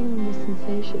love feeling this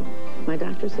sensation. My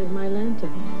doctor said Mylanta.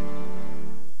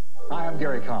 Hi, I'm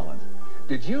Gary Collins.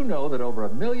 Did you know that over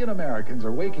 1 million Americans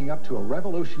are waking up to a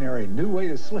revolutionary new way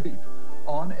to sleep?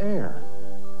 On air.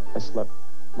 I slept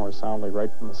more soundly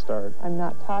right from the start. I'm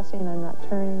not tossing, I'm not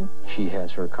turning. She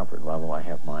has her comfort level, I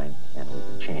have mine, and we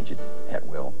can change it at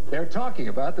will. They're talking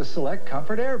about the Select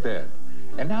Comfort Airbed.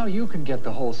 And now you can get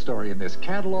the whole story in this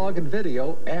catalog and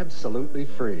video absolutely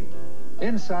free.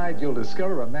 Inside, you'll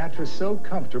discover a mattress so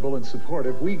comfortable and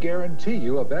supportive, we guarantee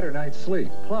you a better night's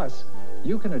sleep. Plus,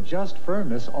 you can adjust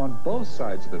firmness on both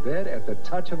sides of the bed at the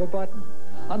touch of a button.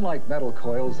 Unlike metal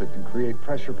coils that can create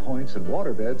pressure points and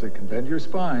water beds that can bend your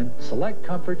spine, Select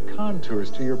Comfort contours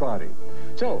to your body.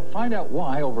 So, find out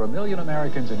why over 1 million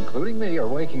Americans, including me, are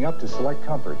waking up to Select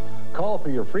Comfort. Call for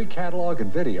your free catalog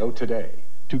and video today.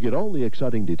 To get all the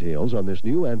exciting details on this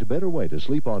new and better way to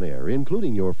sleep on air,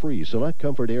 including your free Select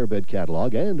Comfort Airbed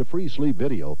catalog and a free sleep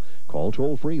video, call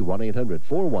toll-free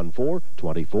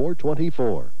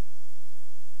 1-800-414-2424.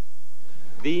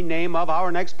 The name of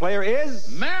our next player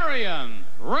is... Marion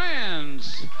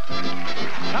Rands.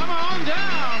 Come on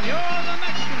down. You're the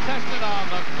next contestant on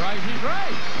The Price is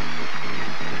Right.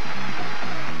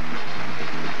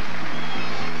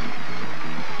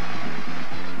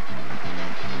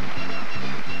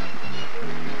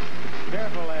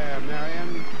 Careful there,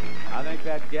 Marion. I think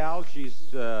that gal, she's,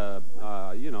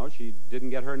 she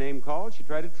didn't get her name called. She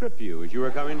tried to trip you as you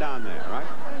were coming down there, right?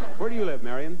 Where do you live,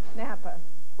 Marion? Napa.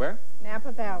 Where?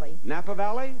 Napa Valley. Napa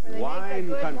Valley?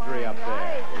 Wine country up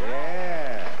there.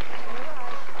 Yeah.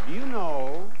 Do you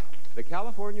know the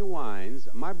California wines?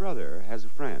 My brother has a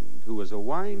friend who was a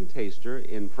wine taster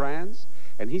in France,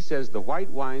 and he says the white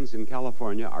wines in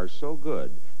California are so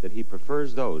good that he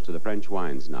prefers those to the French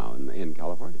wines now in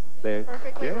California.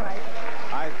 Perfectly right.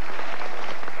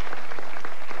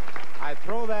 I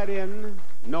throw that in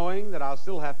knowing that I'll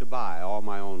still have to buy all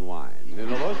my own wine. You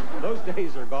know, those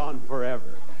days are gone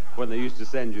forever when they used to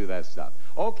send you that stuff.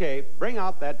 Okay, bring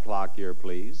out that clock here,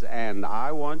 please, and I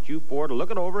want you four to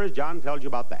look it over as John tells you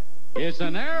about that. It's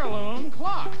an heirloom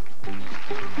clock.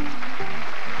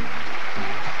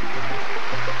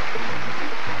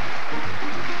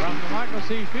 From the Michael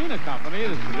C. Fina Company,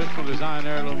 the traditional design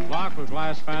heirloom clock with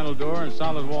glass panel door and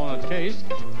solid walnut case,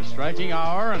 the striking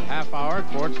hour and half-hour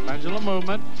quartz pendulum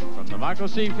movement from the Michael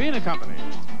C. Fina Company.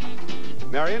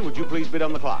 Marion, would you please bid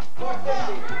on the clock?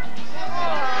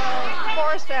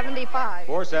 $475.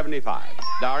 $475.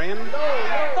 Darian?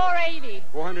 $480.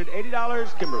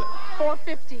 $480. Kimberly?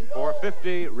 $450.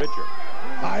 $450. Richard?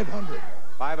 $500.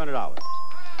 $500.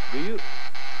 Do you?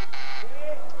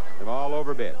 They've all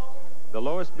overbid. The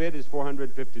lowest bid is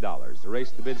 $450.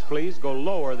 Erase the bids, please. Go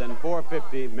lower than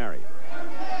 $450, Marion.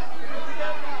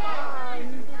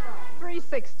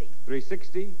 $360.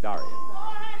 $360. Darian?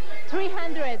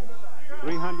 $300.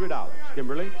 $300.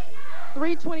 Kimberly?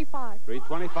 $325.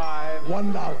 $325.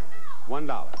 $1.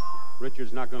 $1.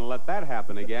 Richard's not going to let that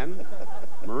happen again.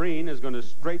 Maureen is going to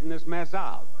straighten this mess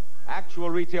out. Actual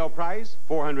retail price,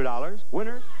 $400.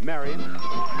 Winner, Marion. Come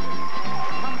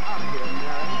out here,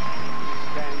 Marion.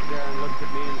 Stands there and looks at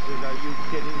me and says, "Are you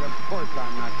kidding?" Of course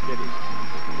I'm not kidding.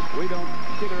 We don't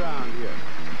kid around here.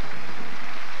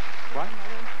 What?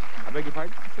 I beg your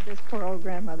pardon? I said, this poor old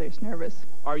grandmother's nervous.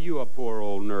 Are you a poor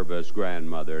old nervous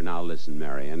grandmother? Now listen,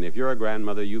 Marion, if you're a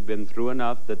grandmother, you've been through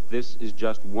enough that this is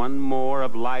just one more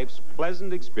of life's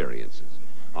pleasant experiences.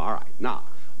 All right, now,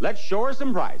 let's show her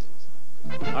some prizes.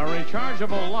 A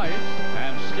rechargeable light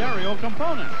and stereo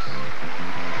components.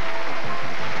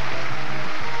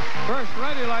 First,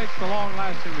 Ready Light's the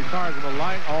long-lasting rechargeable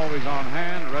light, always on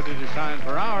hand, ready to shine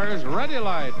for hours. Ready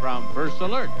Light from First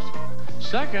Alerts.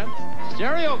 Second,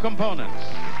 stereo components.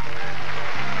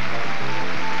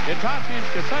 Hitachi's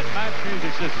cassette match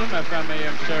music system,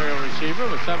 FM/AM stereo receiver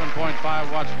with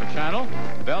 7.5 watts per channel,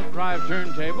 belt drive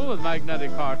turntable with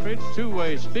magnetic cartridge,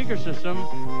 two-way speaker system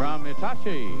from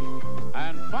Hitachi.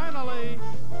 And finally,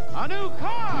 a new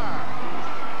car.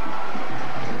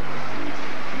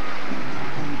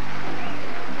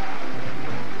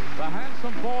 The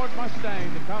handsome Ford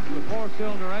Mustang that comes with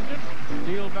 4-cylinder engine,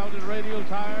 steel-belted radial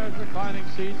tires, reclining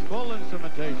seats, full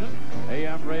instrumentation,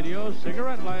 AM radio,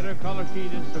 cigarette lighter,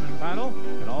 color-keyed instrument panel,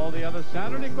 and all the other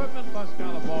standard equipment plus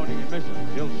California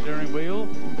emissions, tilt steering wheel,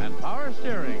 and power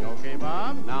steering. Okay,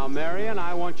 Bob? Now, Marion,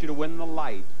 I want you to win the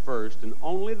light first, and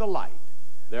only the light.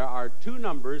 There are 2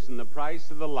 numbers in the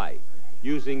price of the light.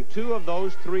 Using 2 of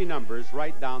those 3 numbers,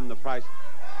 write down the price.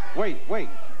 Wait.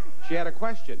 She had a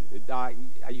question.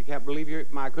 You can't believe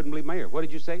I couldn't believe my ear. What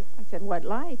did you say? I said, what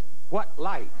light? What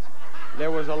light? There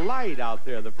was a light out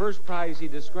there. The first prize he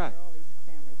described.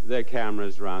 The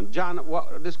cameras around. John,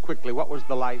 just quickly, what was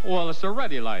the light? Well, it's a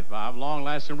ready light, Bob.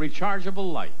 Long-lasting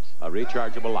rechargeable light. A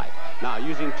rechargeable light. Now,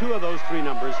 using 2 of those 3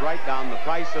 numbers, write down the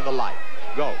price of the light.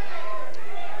 Go.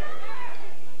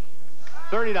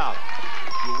 $30.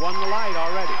 You won the light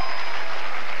already.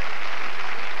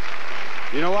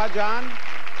 You know what, John?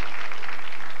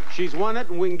 She's won it,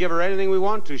 and we can give her anything we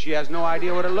want to. She has no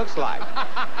idea what it looks like.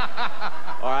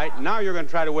 All right, now you're going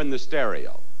to try to win the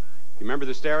stereo. You remember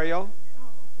the stereo? Do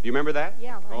you remember that?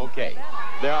 Yeah. Right. Okay.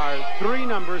 There are 3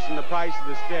 numbers in the price of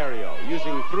the stereo.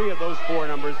 Using 3 of those 4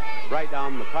 numbers, write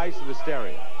down the price of the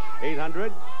stereo.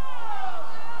 800?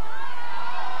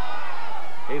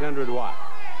 800 what?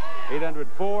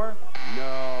 804?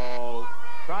 No.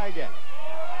 Try again.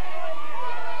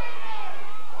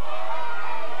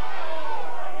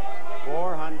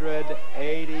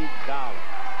 $480.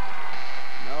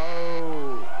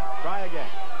 No. Try again.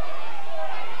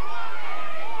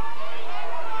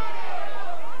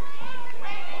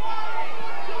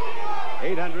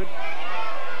 $820.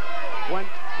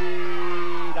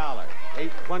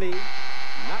 $820.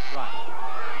 Not right.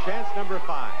 Chance number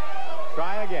 5.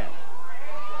 Try again.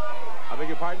 I beg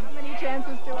your pardon? How many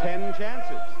chances do I 10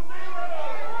 chances.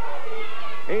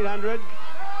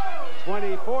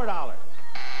 $824.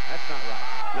 That's not right.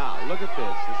 Now, look at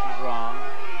this. This is wrong.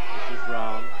 This is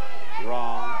wrong.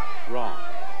 Wrong. Wrong.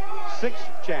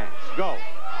 6th chance. Go.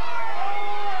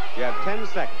 You have 10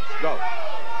 seconds. Go.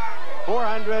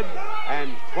 $428.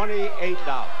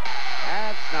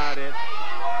 That's not it.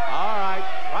 All right.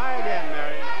 Try again,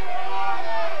 Marion.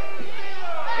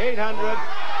 $842.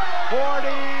 No,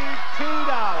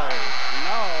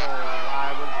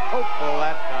 I was hopeful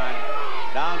that time.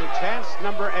 Down to chance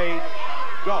number 8.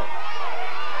 Go.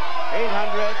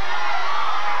 800.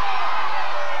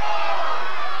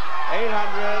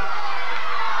 800.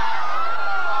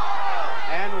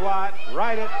 And what?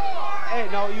 Write it. Hey,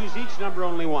 no, use each number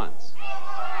only once.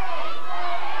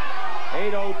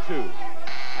 802.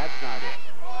 That's not it.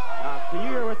 Now, can you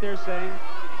hear what they're saying?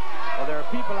 Well, there are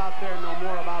people out there who know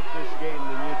more about this game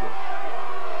than you do.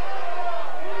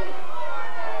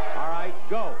 All right,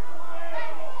 go.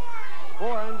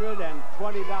 $420.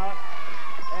 There you are.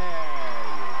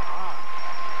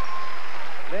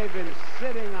 They've been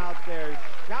sitting out there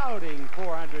shouting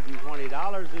 $420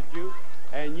 at you,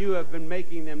 and you have been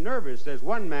making them nervous. There's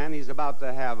one man, he's about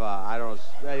to have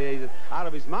he's out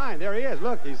of his mind. There he is.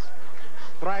 Look, he's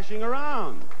thrashing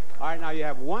around. All right, now you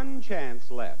have 1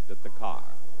 chance left at the car.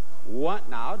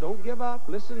 Now, don't give up.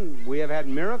 Listen, we have had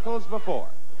miracles before.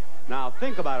 Now,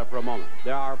 think about it for a moment.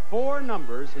 There are 4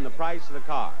 numbers in the price of the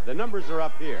car. The numbers are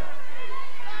up here.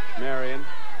 Marion.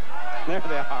 There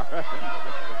they are.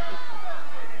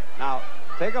 Now,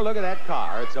 take a look at that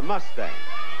car. It's a Mustang.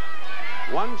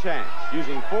 1 chance,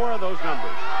 using 4 of those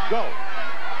numbers. Go.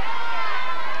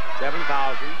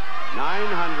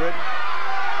 $7,950.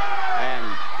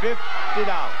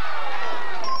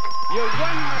 You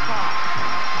won the car.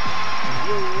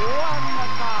 You won the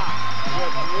car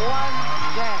with 1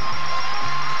 chance.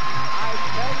 I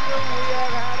tell you, we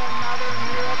have had another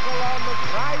miracle on The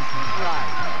Price is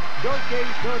Right. Showcase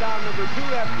Showdown number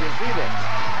 2 after you see this.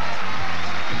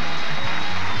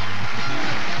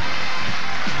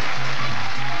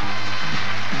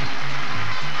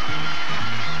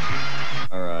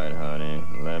 All right, honey,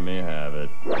 let me have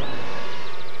it.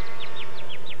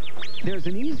 There's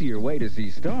an easier way to see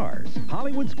stars.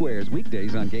 Hollywood Squares,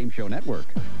 weekdays on Game Show Network.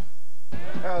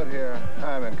 Out here,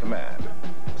 I'm in command.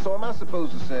 So am I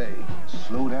supposed to say,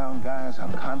 slow down, guys,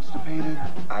 I'm constipated?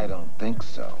 I don't think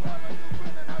so.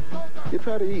 You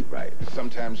try to eat right.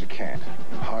 Sometimes you can't.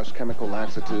 Harsh chemical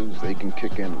laxatives, they can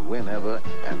kick in whenever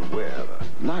and wherever.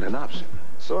 Not an option.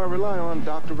 So I rely on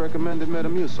doctor-recommended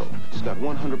Metamucil. It's got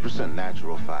 100%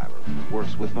 natural fiber.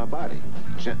 Works with my body,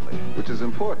 gently, which is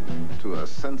important to a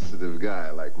sensitive guy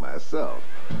like myself.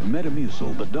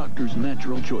 Metamucil, the doctor's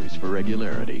natural choice for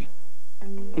regularity.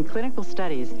 In clinical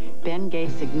studies, Bengay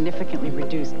significantly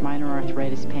reduced minor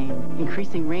arthritis pain,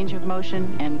 increasing range of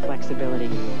motion and flexibility.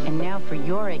 And now for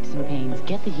your aches and pains,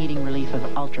 get the heating relief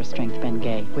of Ultra Strength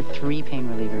Bengay with 3 pain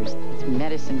relievers. It's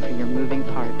medicine for your moving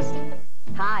parts.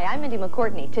 Hi, I'm Mindy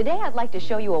McCourtney. Today I'd like to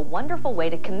show you a wonderful way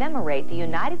to commemorate the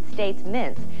United States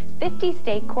Mint's 50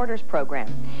 State Quarters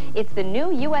program. It's the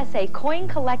new USA Coin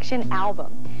Collection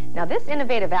album. Now, this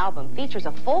innovative album features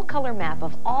a full-color map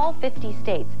of all 50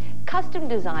 states, custom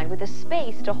designed with a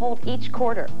space to hold each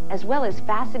quarter, as well as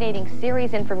fascinating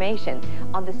series information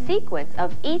on the sequence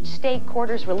of each state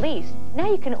quarter's release. Now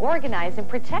you can organize and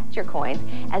protect your coins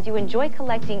as you enjoy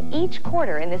collecting each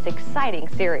quarter in this exciting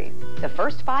series. The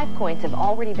first 5 coins have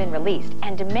already been released,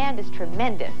 and demand is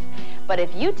tremendous. But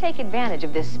if you take advantage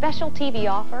of this special TV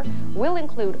offer, we'll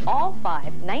include all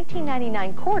 5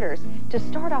 $19.99 quarters to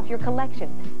start off your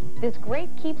collection. This great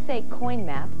keepsake coin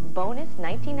map, bonus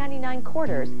 $19.99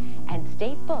 quarters, and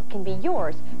state book can be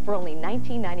yours for only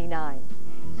 $19.99.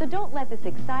 So don't let this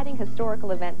exciting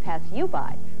historical event pass you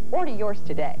by. Order yours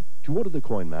today. To order the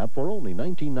coin map for only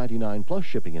 $19.99 plus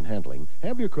shipping and handling,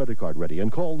 have your credit card ready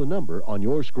and call the number on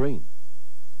your screen.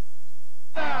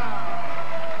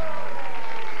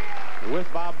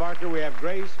 With Bob Barker, we have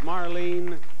Grace,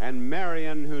 Marlene, and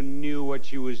Marion, who knew what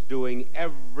she was doing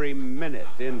every minute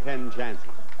in 10 chances.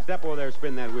 Step over there,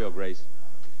 spin that wheel, Grace.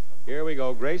 Here we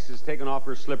go. Grace has taken off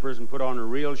her slippers and put on her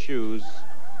real shoes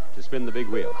to spin the big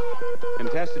wheel.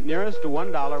 Contestant nearest to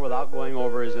 $1 without going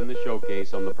over is in the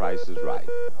showcase on The Price is Right.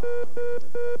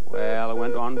 Well, it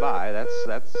went on by.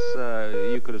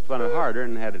 You could have spun it harder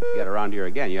and had it get around here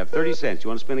again. You have 30 cents. You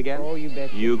want to spin again? Oh, you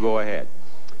bet. You go ahead.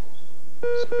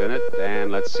 Spin it,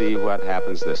 and let's see what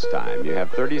happens this time. You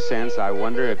have 30 cents. I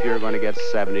wonder if you're going to get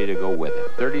 70 to go with it.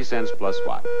 30 cents plus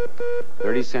what?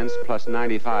 30 cents plus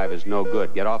 95 is no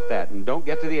good. Get off that. And don't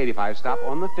get to the 85. Stop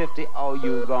on the 50. Oh,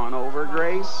 you've gone over,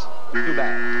 Grace. Too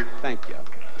bad. Thank you.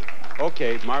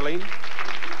 Okay, Marlene,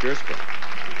 your spin.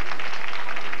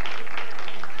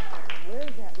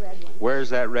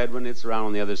 Where's that red one? It's around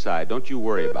on the other side. Don't you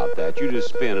worry about that. You just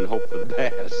spin and hope for the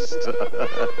best.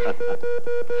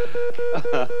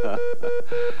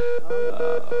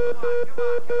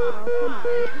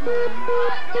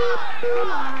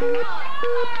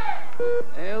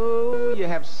 Oh, you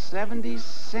have 70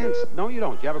 cents. No, you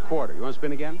don't. You have a quarter. You want to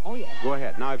spin again? Oh, yeah. Go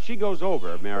ahead. Now, if she goes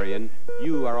over, Marion,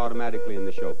 you are automatically in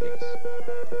the showcase.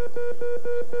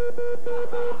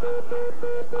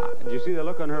 Did you see the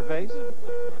look on her face?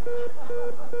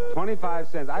 25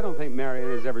 cents. I don't think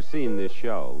Marion has ever seen this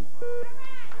show.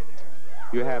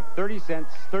 You have 30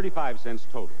 cents, 35 cents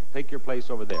total. Take your place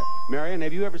over there. Marion,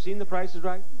 have you ever seen The Price is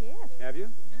Right? Yes. Have you?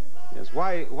 Yes.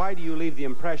 Why do you leave the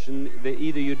impression that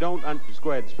either you don't... Just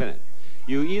go ahead and spin it.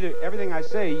 You either... Everything I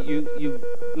say, you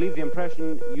leave the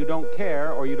impression you don't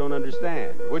care or you don't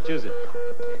understand. Which is it?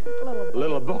 A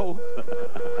little of both.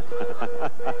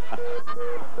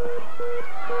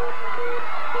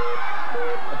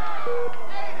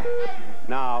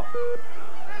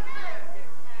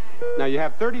 Now you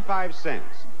have 35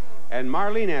 cents, and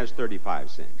Marlene has 35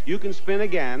 cents. You can spin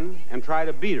again and try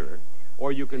to beat her,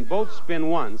 or you can both spin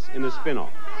once in a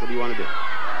spin-off. What do you want to do?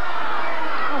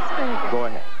 I'll spin again. Go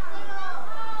ahead.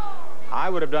 I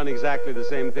would have done exactly the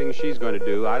same thing she's going to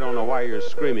do. I don't know why you're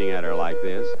screaming at her like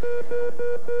this.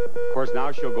 Of course,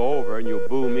 now she'll go over, and you'll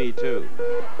boo me, too.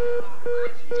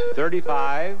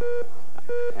 35,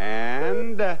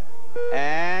 and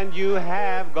you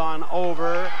have gone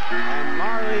over, and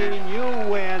Marlene, you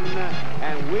win,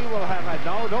 and we will have a...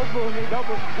 No, don't boo me, don't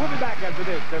boo. We'll be back after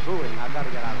this. They're booing. I've got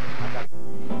to get out of it.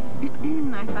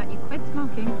 I thought you quit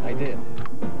smoking. I did.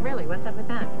 Really? What's up with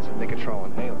that? It's a Nicotrol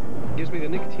inhaler. It gives me the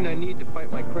nicotine I need to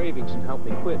fight my cravings and help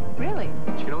me quit. Really?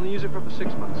 But you can only use it for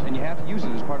 6 months, and you have to use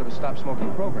it as part of a stop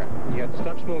smoking program. You have to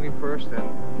stop smoking first,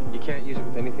 and you can't use it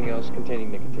with anything else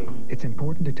containing nicotine. It's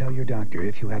important to tell your doctor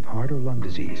if you have heart or lung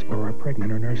disease or are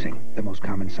pregnant or nursing. The most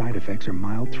common side effects are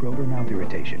mild throat or mouth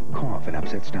irritation, cough, and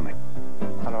upset stomach.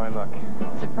 How do I look?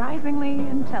 Surprisingly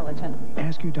intelligent.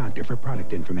 Ask your doctor for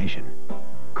product information.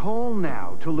 Call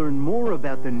now to learn more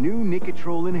about the new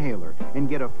Nicotrol inhaler and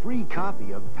get a free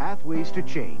copy of Pathways to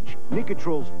Change,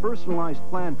 Nicotrol's personalized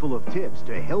plan full of tips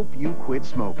to help you quit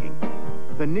smoking.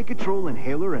 The Nicotrol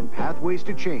inhaler and Pathways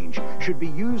to Change should be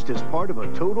used as part of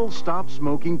a total stop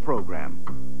smoking program.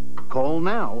 Call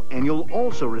now and you'll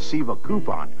also receive a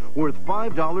coupon worth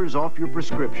 $5 off your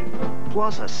prescription,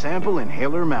 plus a sample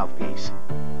inhaler mouthpiece.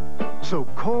 So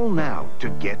call now to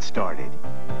get started.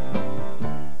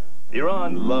 You're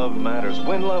on Love Matters.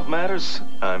 When Love Matters,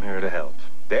 I'm here to help.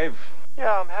 Dave?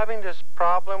 Yeah, I'm having this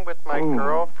problem with my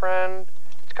girlfriend.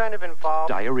 It's kind of involved.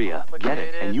 Diarrhea. Get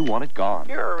it, and you want it gone.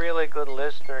 You're a really good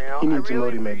listener, you know. He needs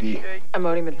Imodium AD.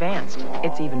 Imodium Advanced.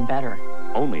 It's even better.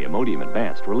 Only Imodium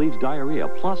Advanced relieves diarrhea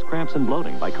plus cramps and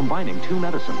bloating by combining 2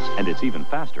 medicines, and it's even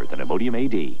faster than Imodium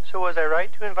AD. So was I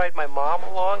right to invite my mom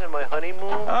along on my honeymoon?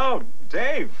 Oh,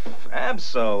 Dave,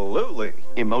 absolutely.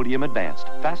 Imodium Advanced.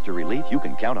 Faster relief you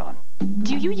can count on.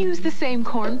 Do you use the same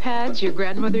corn pads your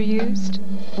grandmother used?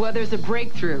 Well, there's a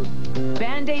breakthrough.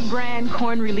 Band-Aid brand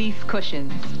corn relief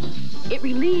cushions. It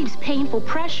relieves painful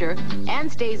pressure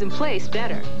and stays in place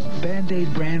better.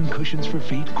 Band-Aid brand cushions for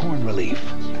feet, corn relief.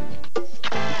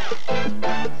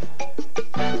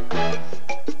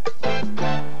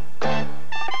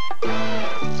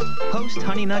 Post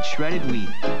Honey Nut Shredded Wheat.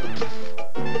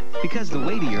 Because the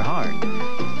way to your heart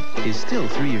is still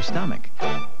through your stomach.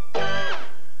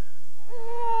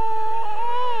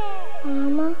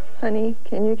 Mama? Honey,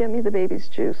 can you get me the baby's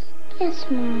juice? Yes,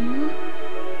 Mama.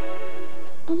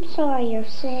 I'm sorry you're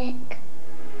sick.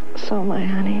 So am I,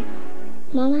 honey.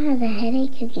 Mama has a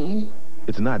headache again.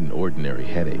 It's not an ordinary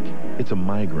headache. It's a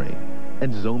migraine.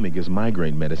 And Zomig is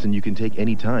migraine medicine you can take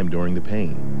anytime during the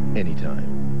pain.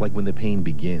 Anytime. Like when the pain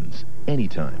begins.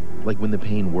 Anytime. Like when the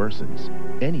pain worsens.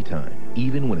 Anytime.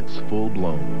 Even when it's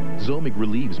full-blown. Zomig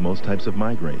relieves most types of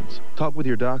migraines. Talk with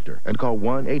your doctor and call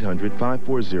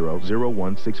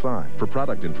 1-800-540-0165 for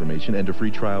product information and a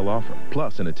free trial offer,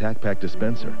 plus an attack pack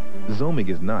dispenser. Zomig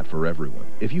is not for everyone.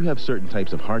 If you have certain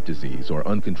types of heart disease or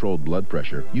uncontrolled blood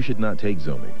pressure, you should not take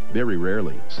Zomig. Very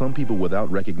rarely, some people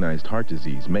without recognized heart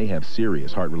disease may have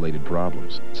serious heart-related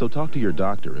problems. So talk to your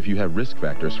doctor if you have risk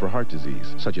factors for heart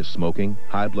disease, such as smoking,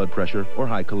 high blood pressure, or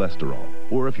high cholesterol,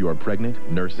 or if you are pregnant,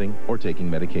 nursing, or taking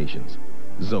medications.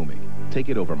 Zomig. Take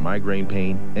it over migraine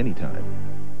pain anytime.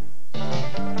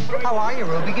 How are you,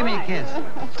 Ruby? Give me a kiss.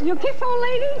 You kiss old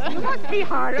ladies? You must be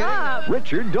hard up.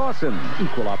 Richard Dawson,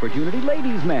 equal opportunity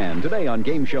ladies man, today on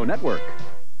Game Show Network.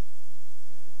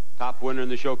 Top winner in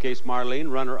the showcase,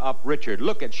 Marlene. Runner-up, Richard.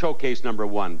 Look at showcase number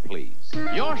 1, please.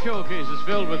 Your showcase is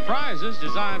filled with prizes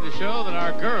designed to show that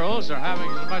our girls are having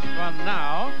as much fun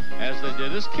now as they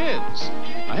did as kids.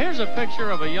 Now, here's a picture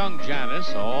of a young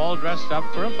Janice all dressed up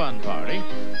for a fun party.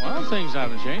 Well, things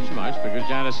haven't changed much because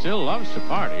Janice still loves to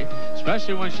party,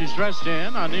 especially when she's dressed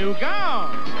in a new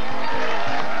gown.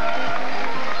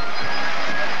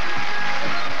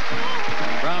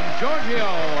 From Giorgio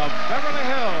of Beverly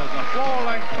Hills, a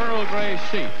floor-length pearl gray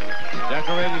sheath,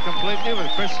 decorated completely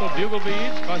with crystal bugle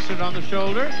beads clustered on the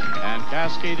shoulder and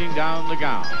cascading down the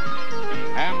gown.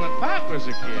 And when Pat was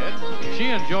a kid, she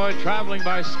enjoyed traveling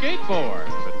by skateboard,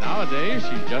 but nowadays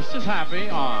she's just as happy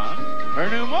on her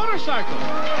new motorcycle.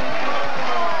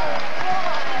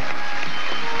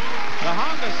 The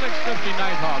Honda 650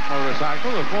 Nighthawk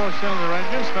motorcycle, a 4-cylinder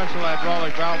engine, special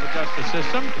hydraulic valve adjuster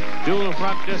system, dual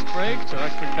front disc brakes,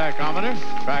 electric tachometer,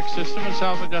 track system, and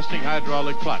self-adjusting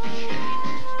hydraulic clutch.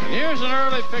 And here's an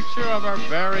early picture of our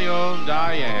very own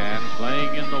Diane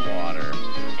playing in the water.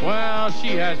 Well,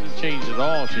 she hasn't changed at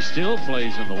all. She still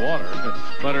plays in the water,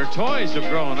 but her toys have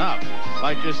grown up,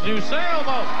 like this new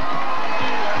sailboat.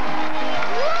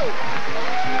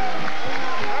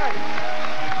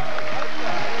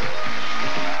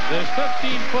 This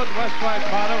 15-foot West White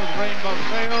Potter with rainbow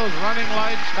sails, running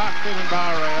lights, cockpit, and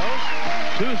bow rails.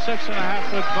 2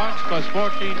 6.5-foot bunks plus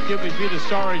 14 cubic feet of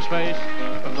storage space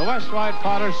from the West White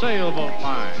Potter sailboat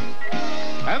line.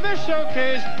 And this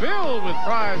showcase filled with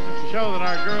prizes to show that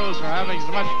our girls are having as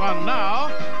much fun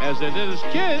now as they did as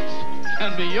kids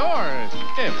can be yours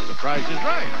if the price is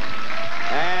right.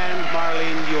 And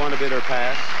Marlene, do you want to bid or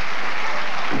pass?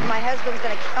 My husband's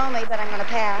going to kill me, but I'm going to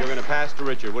pass. You're going to pass to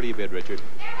Richard. What do you bid, Richard?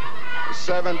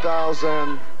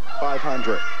 $7,500.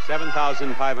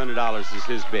 $7,500 is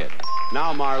his bid.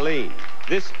 Now, Marlene,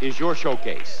 this is your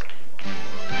showcase.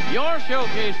 Your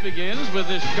showcase begins with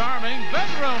this charming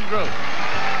bedroom group.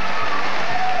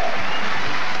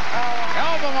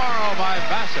 Albemarle by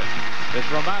Bassett. This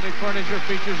romantic furniture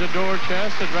features a door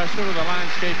chest, a dresser with a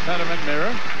landscape pediment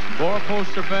mirror,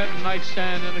 4-poster bed and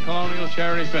nightstand in a colonial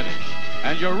cherry finish.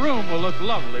 And your room will look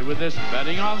lovely with this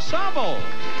bedding ensemble.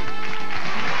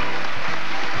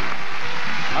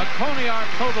 A Coney Art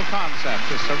Total Concept,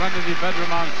 a Serenity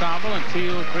bedroom ensemble in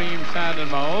teal, cream, sand,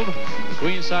 and mold. The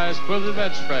queen-size quilted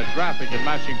bedspread, graphic, and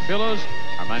matching pillows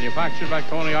are manufactured by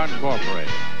Coney Art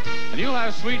Incorporated. And you'll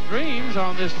have sweet dreams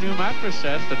on this new mattress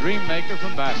set. The Dream Maker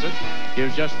from Bassett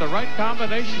gives just the right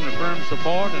combination of firm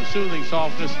support and soothing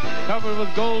softness, covered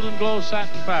with golden glow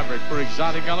satin fabric for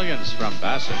exotic elegance from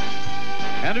Bassett.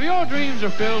 And if your dreams are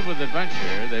filled with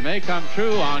adventure, they may come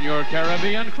true on your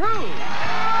Caribbean cruise.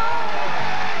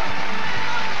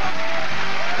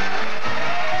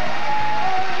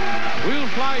 We'll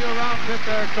fly you a round-trip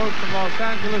air coach from Los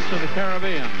Angeles to the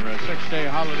Caribbean for a 6-day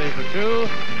holiday for two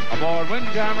aboard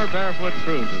Windjammer Barefoot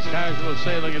Cruises, casual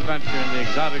sailing adventure in the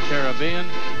exotic Caribbean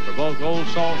for both old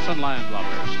salts and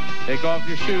landlubbers. Take off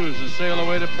your shoes and sail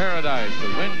away to paradise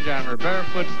with Windjammer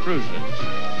Barefoot Cruises.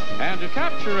 And to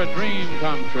capture a dream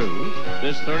come true,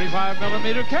 this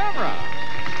 35mm camera.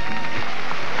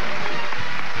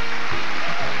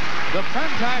 The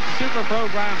Pentax Super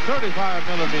Program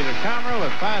 35mm camera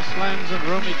with fast lens and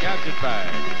roomy gadget bag.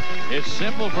 It's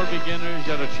simple for beginners,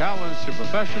 yet a challenge to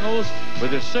professionals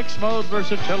with its 6-mode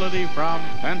versatility from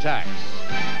Pentax.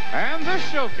 And this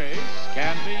showcase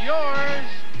can be yours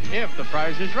if the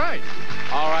price is right.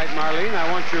 All right, Marlene,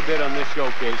 I want your bid on this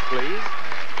showcase, please.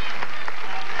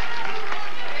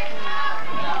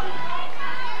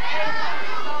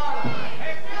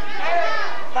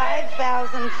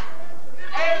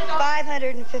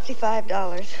 $5,555.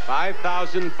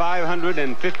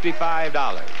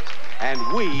 $5,555. And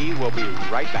we will be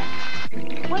right back.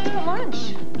 What's for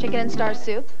lunch? Chicken and star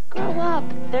soup? Grow up.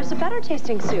 There's a better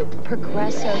tasting soup.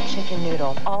 Progresso chicken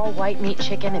noodle. All white meat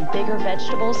chicken and bigger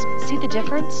vegetables. See the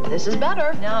difference? This is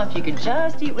better. Now, if you could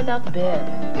just eat without the bib.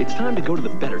 It's time to go to the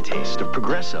better taste of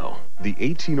Progresso. The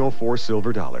 1804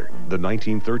 silver dollar, the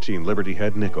 1913 Liberty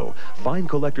Head nickel, fine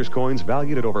collector's coins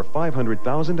valued at over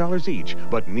 $500,000 each,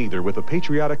 but neither with the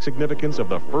patriotic significance of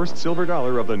the first silver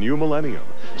dollar of the new millennium.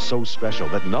 So special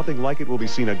that nothing like it will be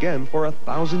seen again for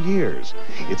 1,000 years.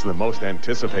 It's the most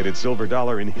anticipated silver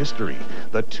dollar in history,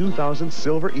 the 2000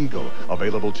 Silver Eagle,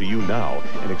 available to you now,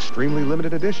 an extremely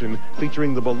limited edition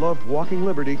featuring the beloved Walking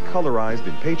Liberty colorized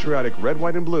in patriotic red,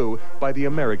 white, and blue by the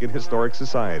American Historic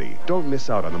Society. Don't miss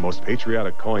out on the most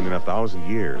patriotic coin in 1,000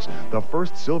 years, the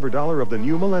first silver dollar of the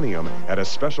new millennium at a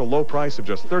special low price of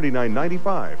just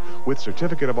 $39.95 with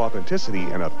certificate of authenticity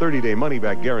and a 30-day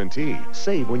money-back guarantee.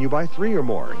 Save when you buy 3 or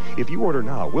more. If you order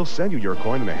now, we'll send you your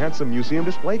coin in a handsome museum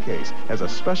display case as a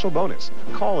special bonus.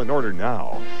 Call and order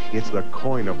now. It's the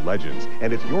coin of legends,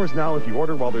 and it's yours now if you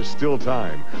order while there's still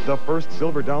time. The first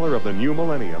silver dollar of the new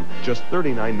millennium, just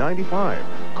 $39.95.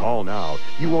 Call now.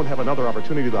 You won't have another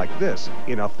opportunity like this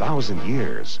in 1,000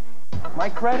 years. My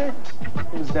credit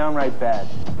is downright bad.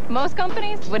 Most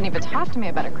companies wouldn't even talk to me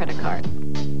about a credit card.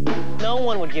 No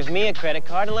one would give me a credit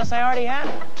card unless I already had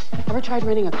it. Ever tried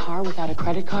renting a car without a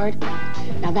credit card?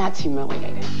 Now that's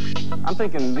humiliating. I'm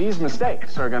thinking these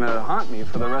mistakes are going to haunt me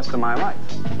for the rest of my life.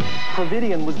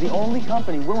 Providian was the only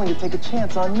company willing to take a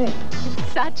chance on me.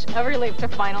 It's such a relief to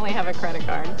finally have a credit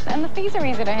card. And the fees are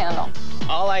easy to handle.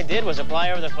 All I did was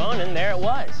apply over the phone, and there it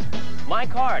was. My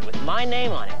card with my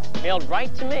name on it, mailed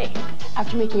right to me.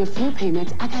 After making a few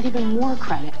payments, I got even more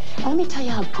credit. And let me tell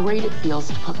you how great it feels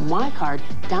to put my card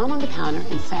down on the counter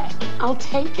and say, I'll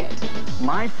take it.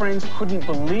 My friends couldn't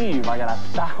believe I got a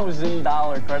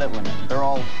 $1,000 credit limit. They're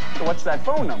all, what's that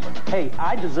phone number? Hey,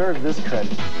 I deserve this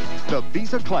credit. The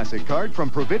Visa Classic Card from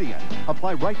Providian.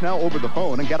 Apply right now over the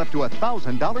phone and get up to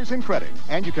 $1,000 in credit.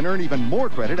 And you can earn even more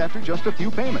credit after just a few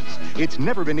payments. It's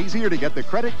never been easier to get the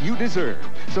credit you deserve.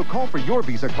 So call for your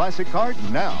Visa Classic Card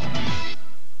now.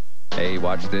 Hey,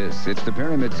 watch this. It's the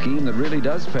pyramid scheme that really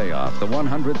does pay off. The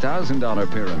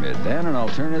 $100,000 pyramid. Then an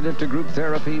alternative to group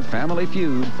therapy, Family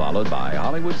Feud, followed by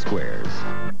Hollywood Squares.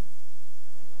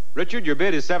 Richard, your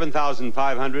bid is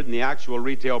 $7,500, and the actual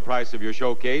retail price of your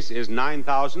showcase is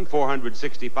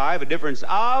 $9,465, a difference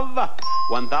of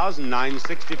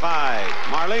 $1,965.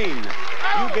 Marlene,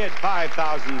 you bid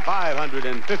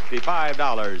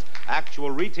 $5,555.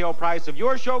 Actual retail price of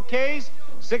your showcase,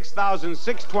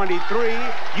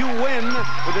 $6,623. You win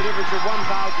with a difference of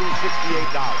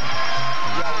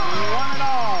 $1,068. You won it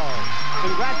all.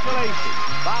 Congratulations.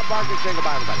 Bob Barker, say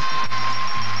goodbye, everybody.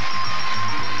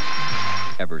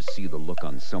 Ever see the look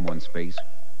on someone's face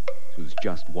who's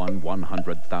just won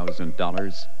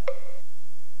 $100,000?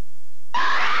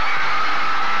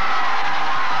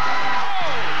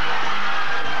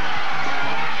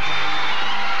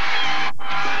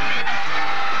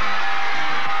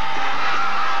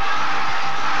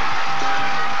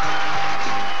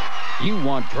 You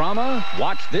want drama?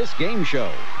 Watch this game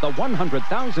show, the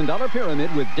 $100,000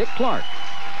 Pyramid with Dick Clark.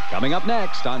 Coming up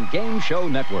next on Game Show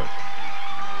Network.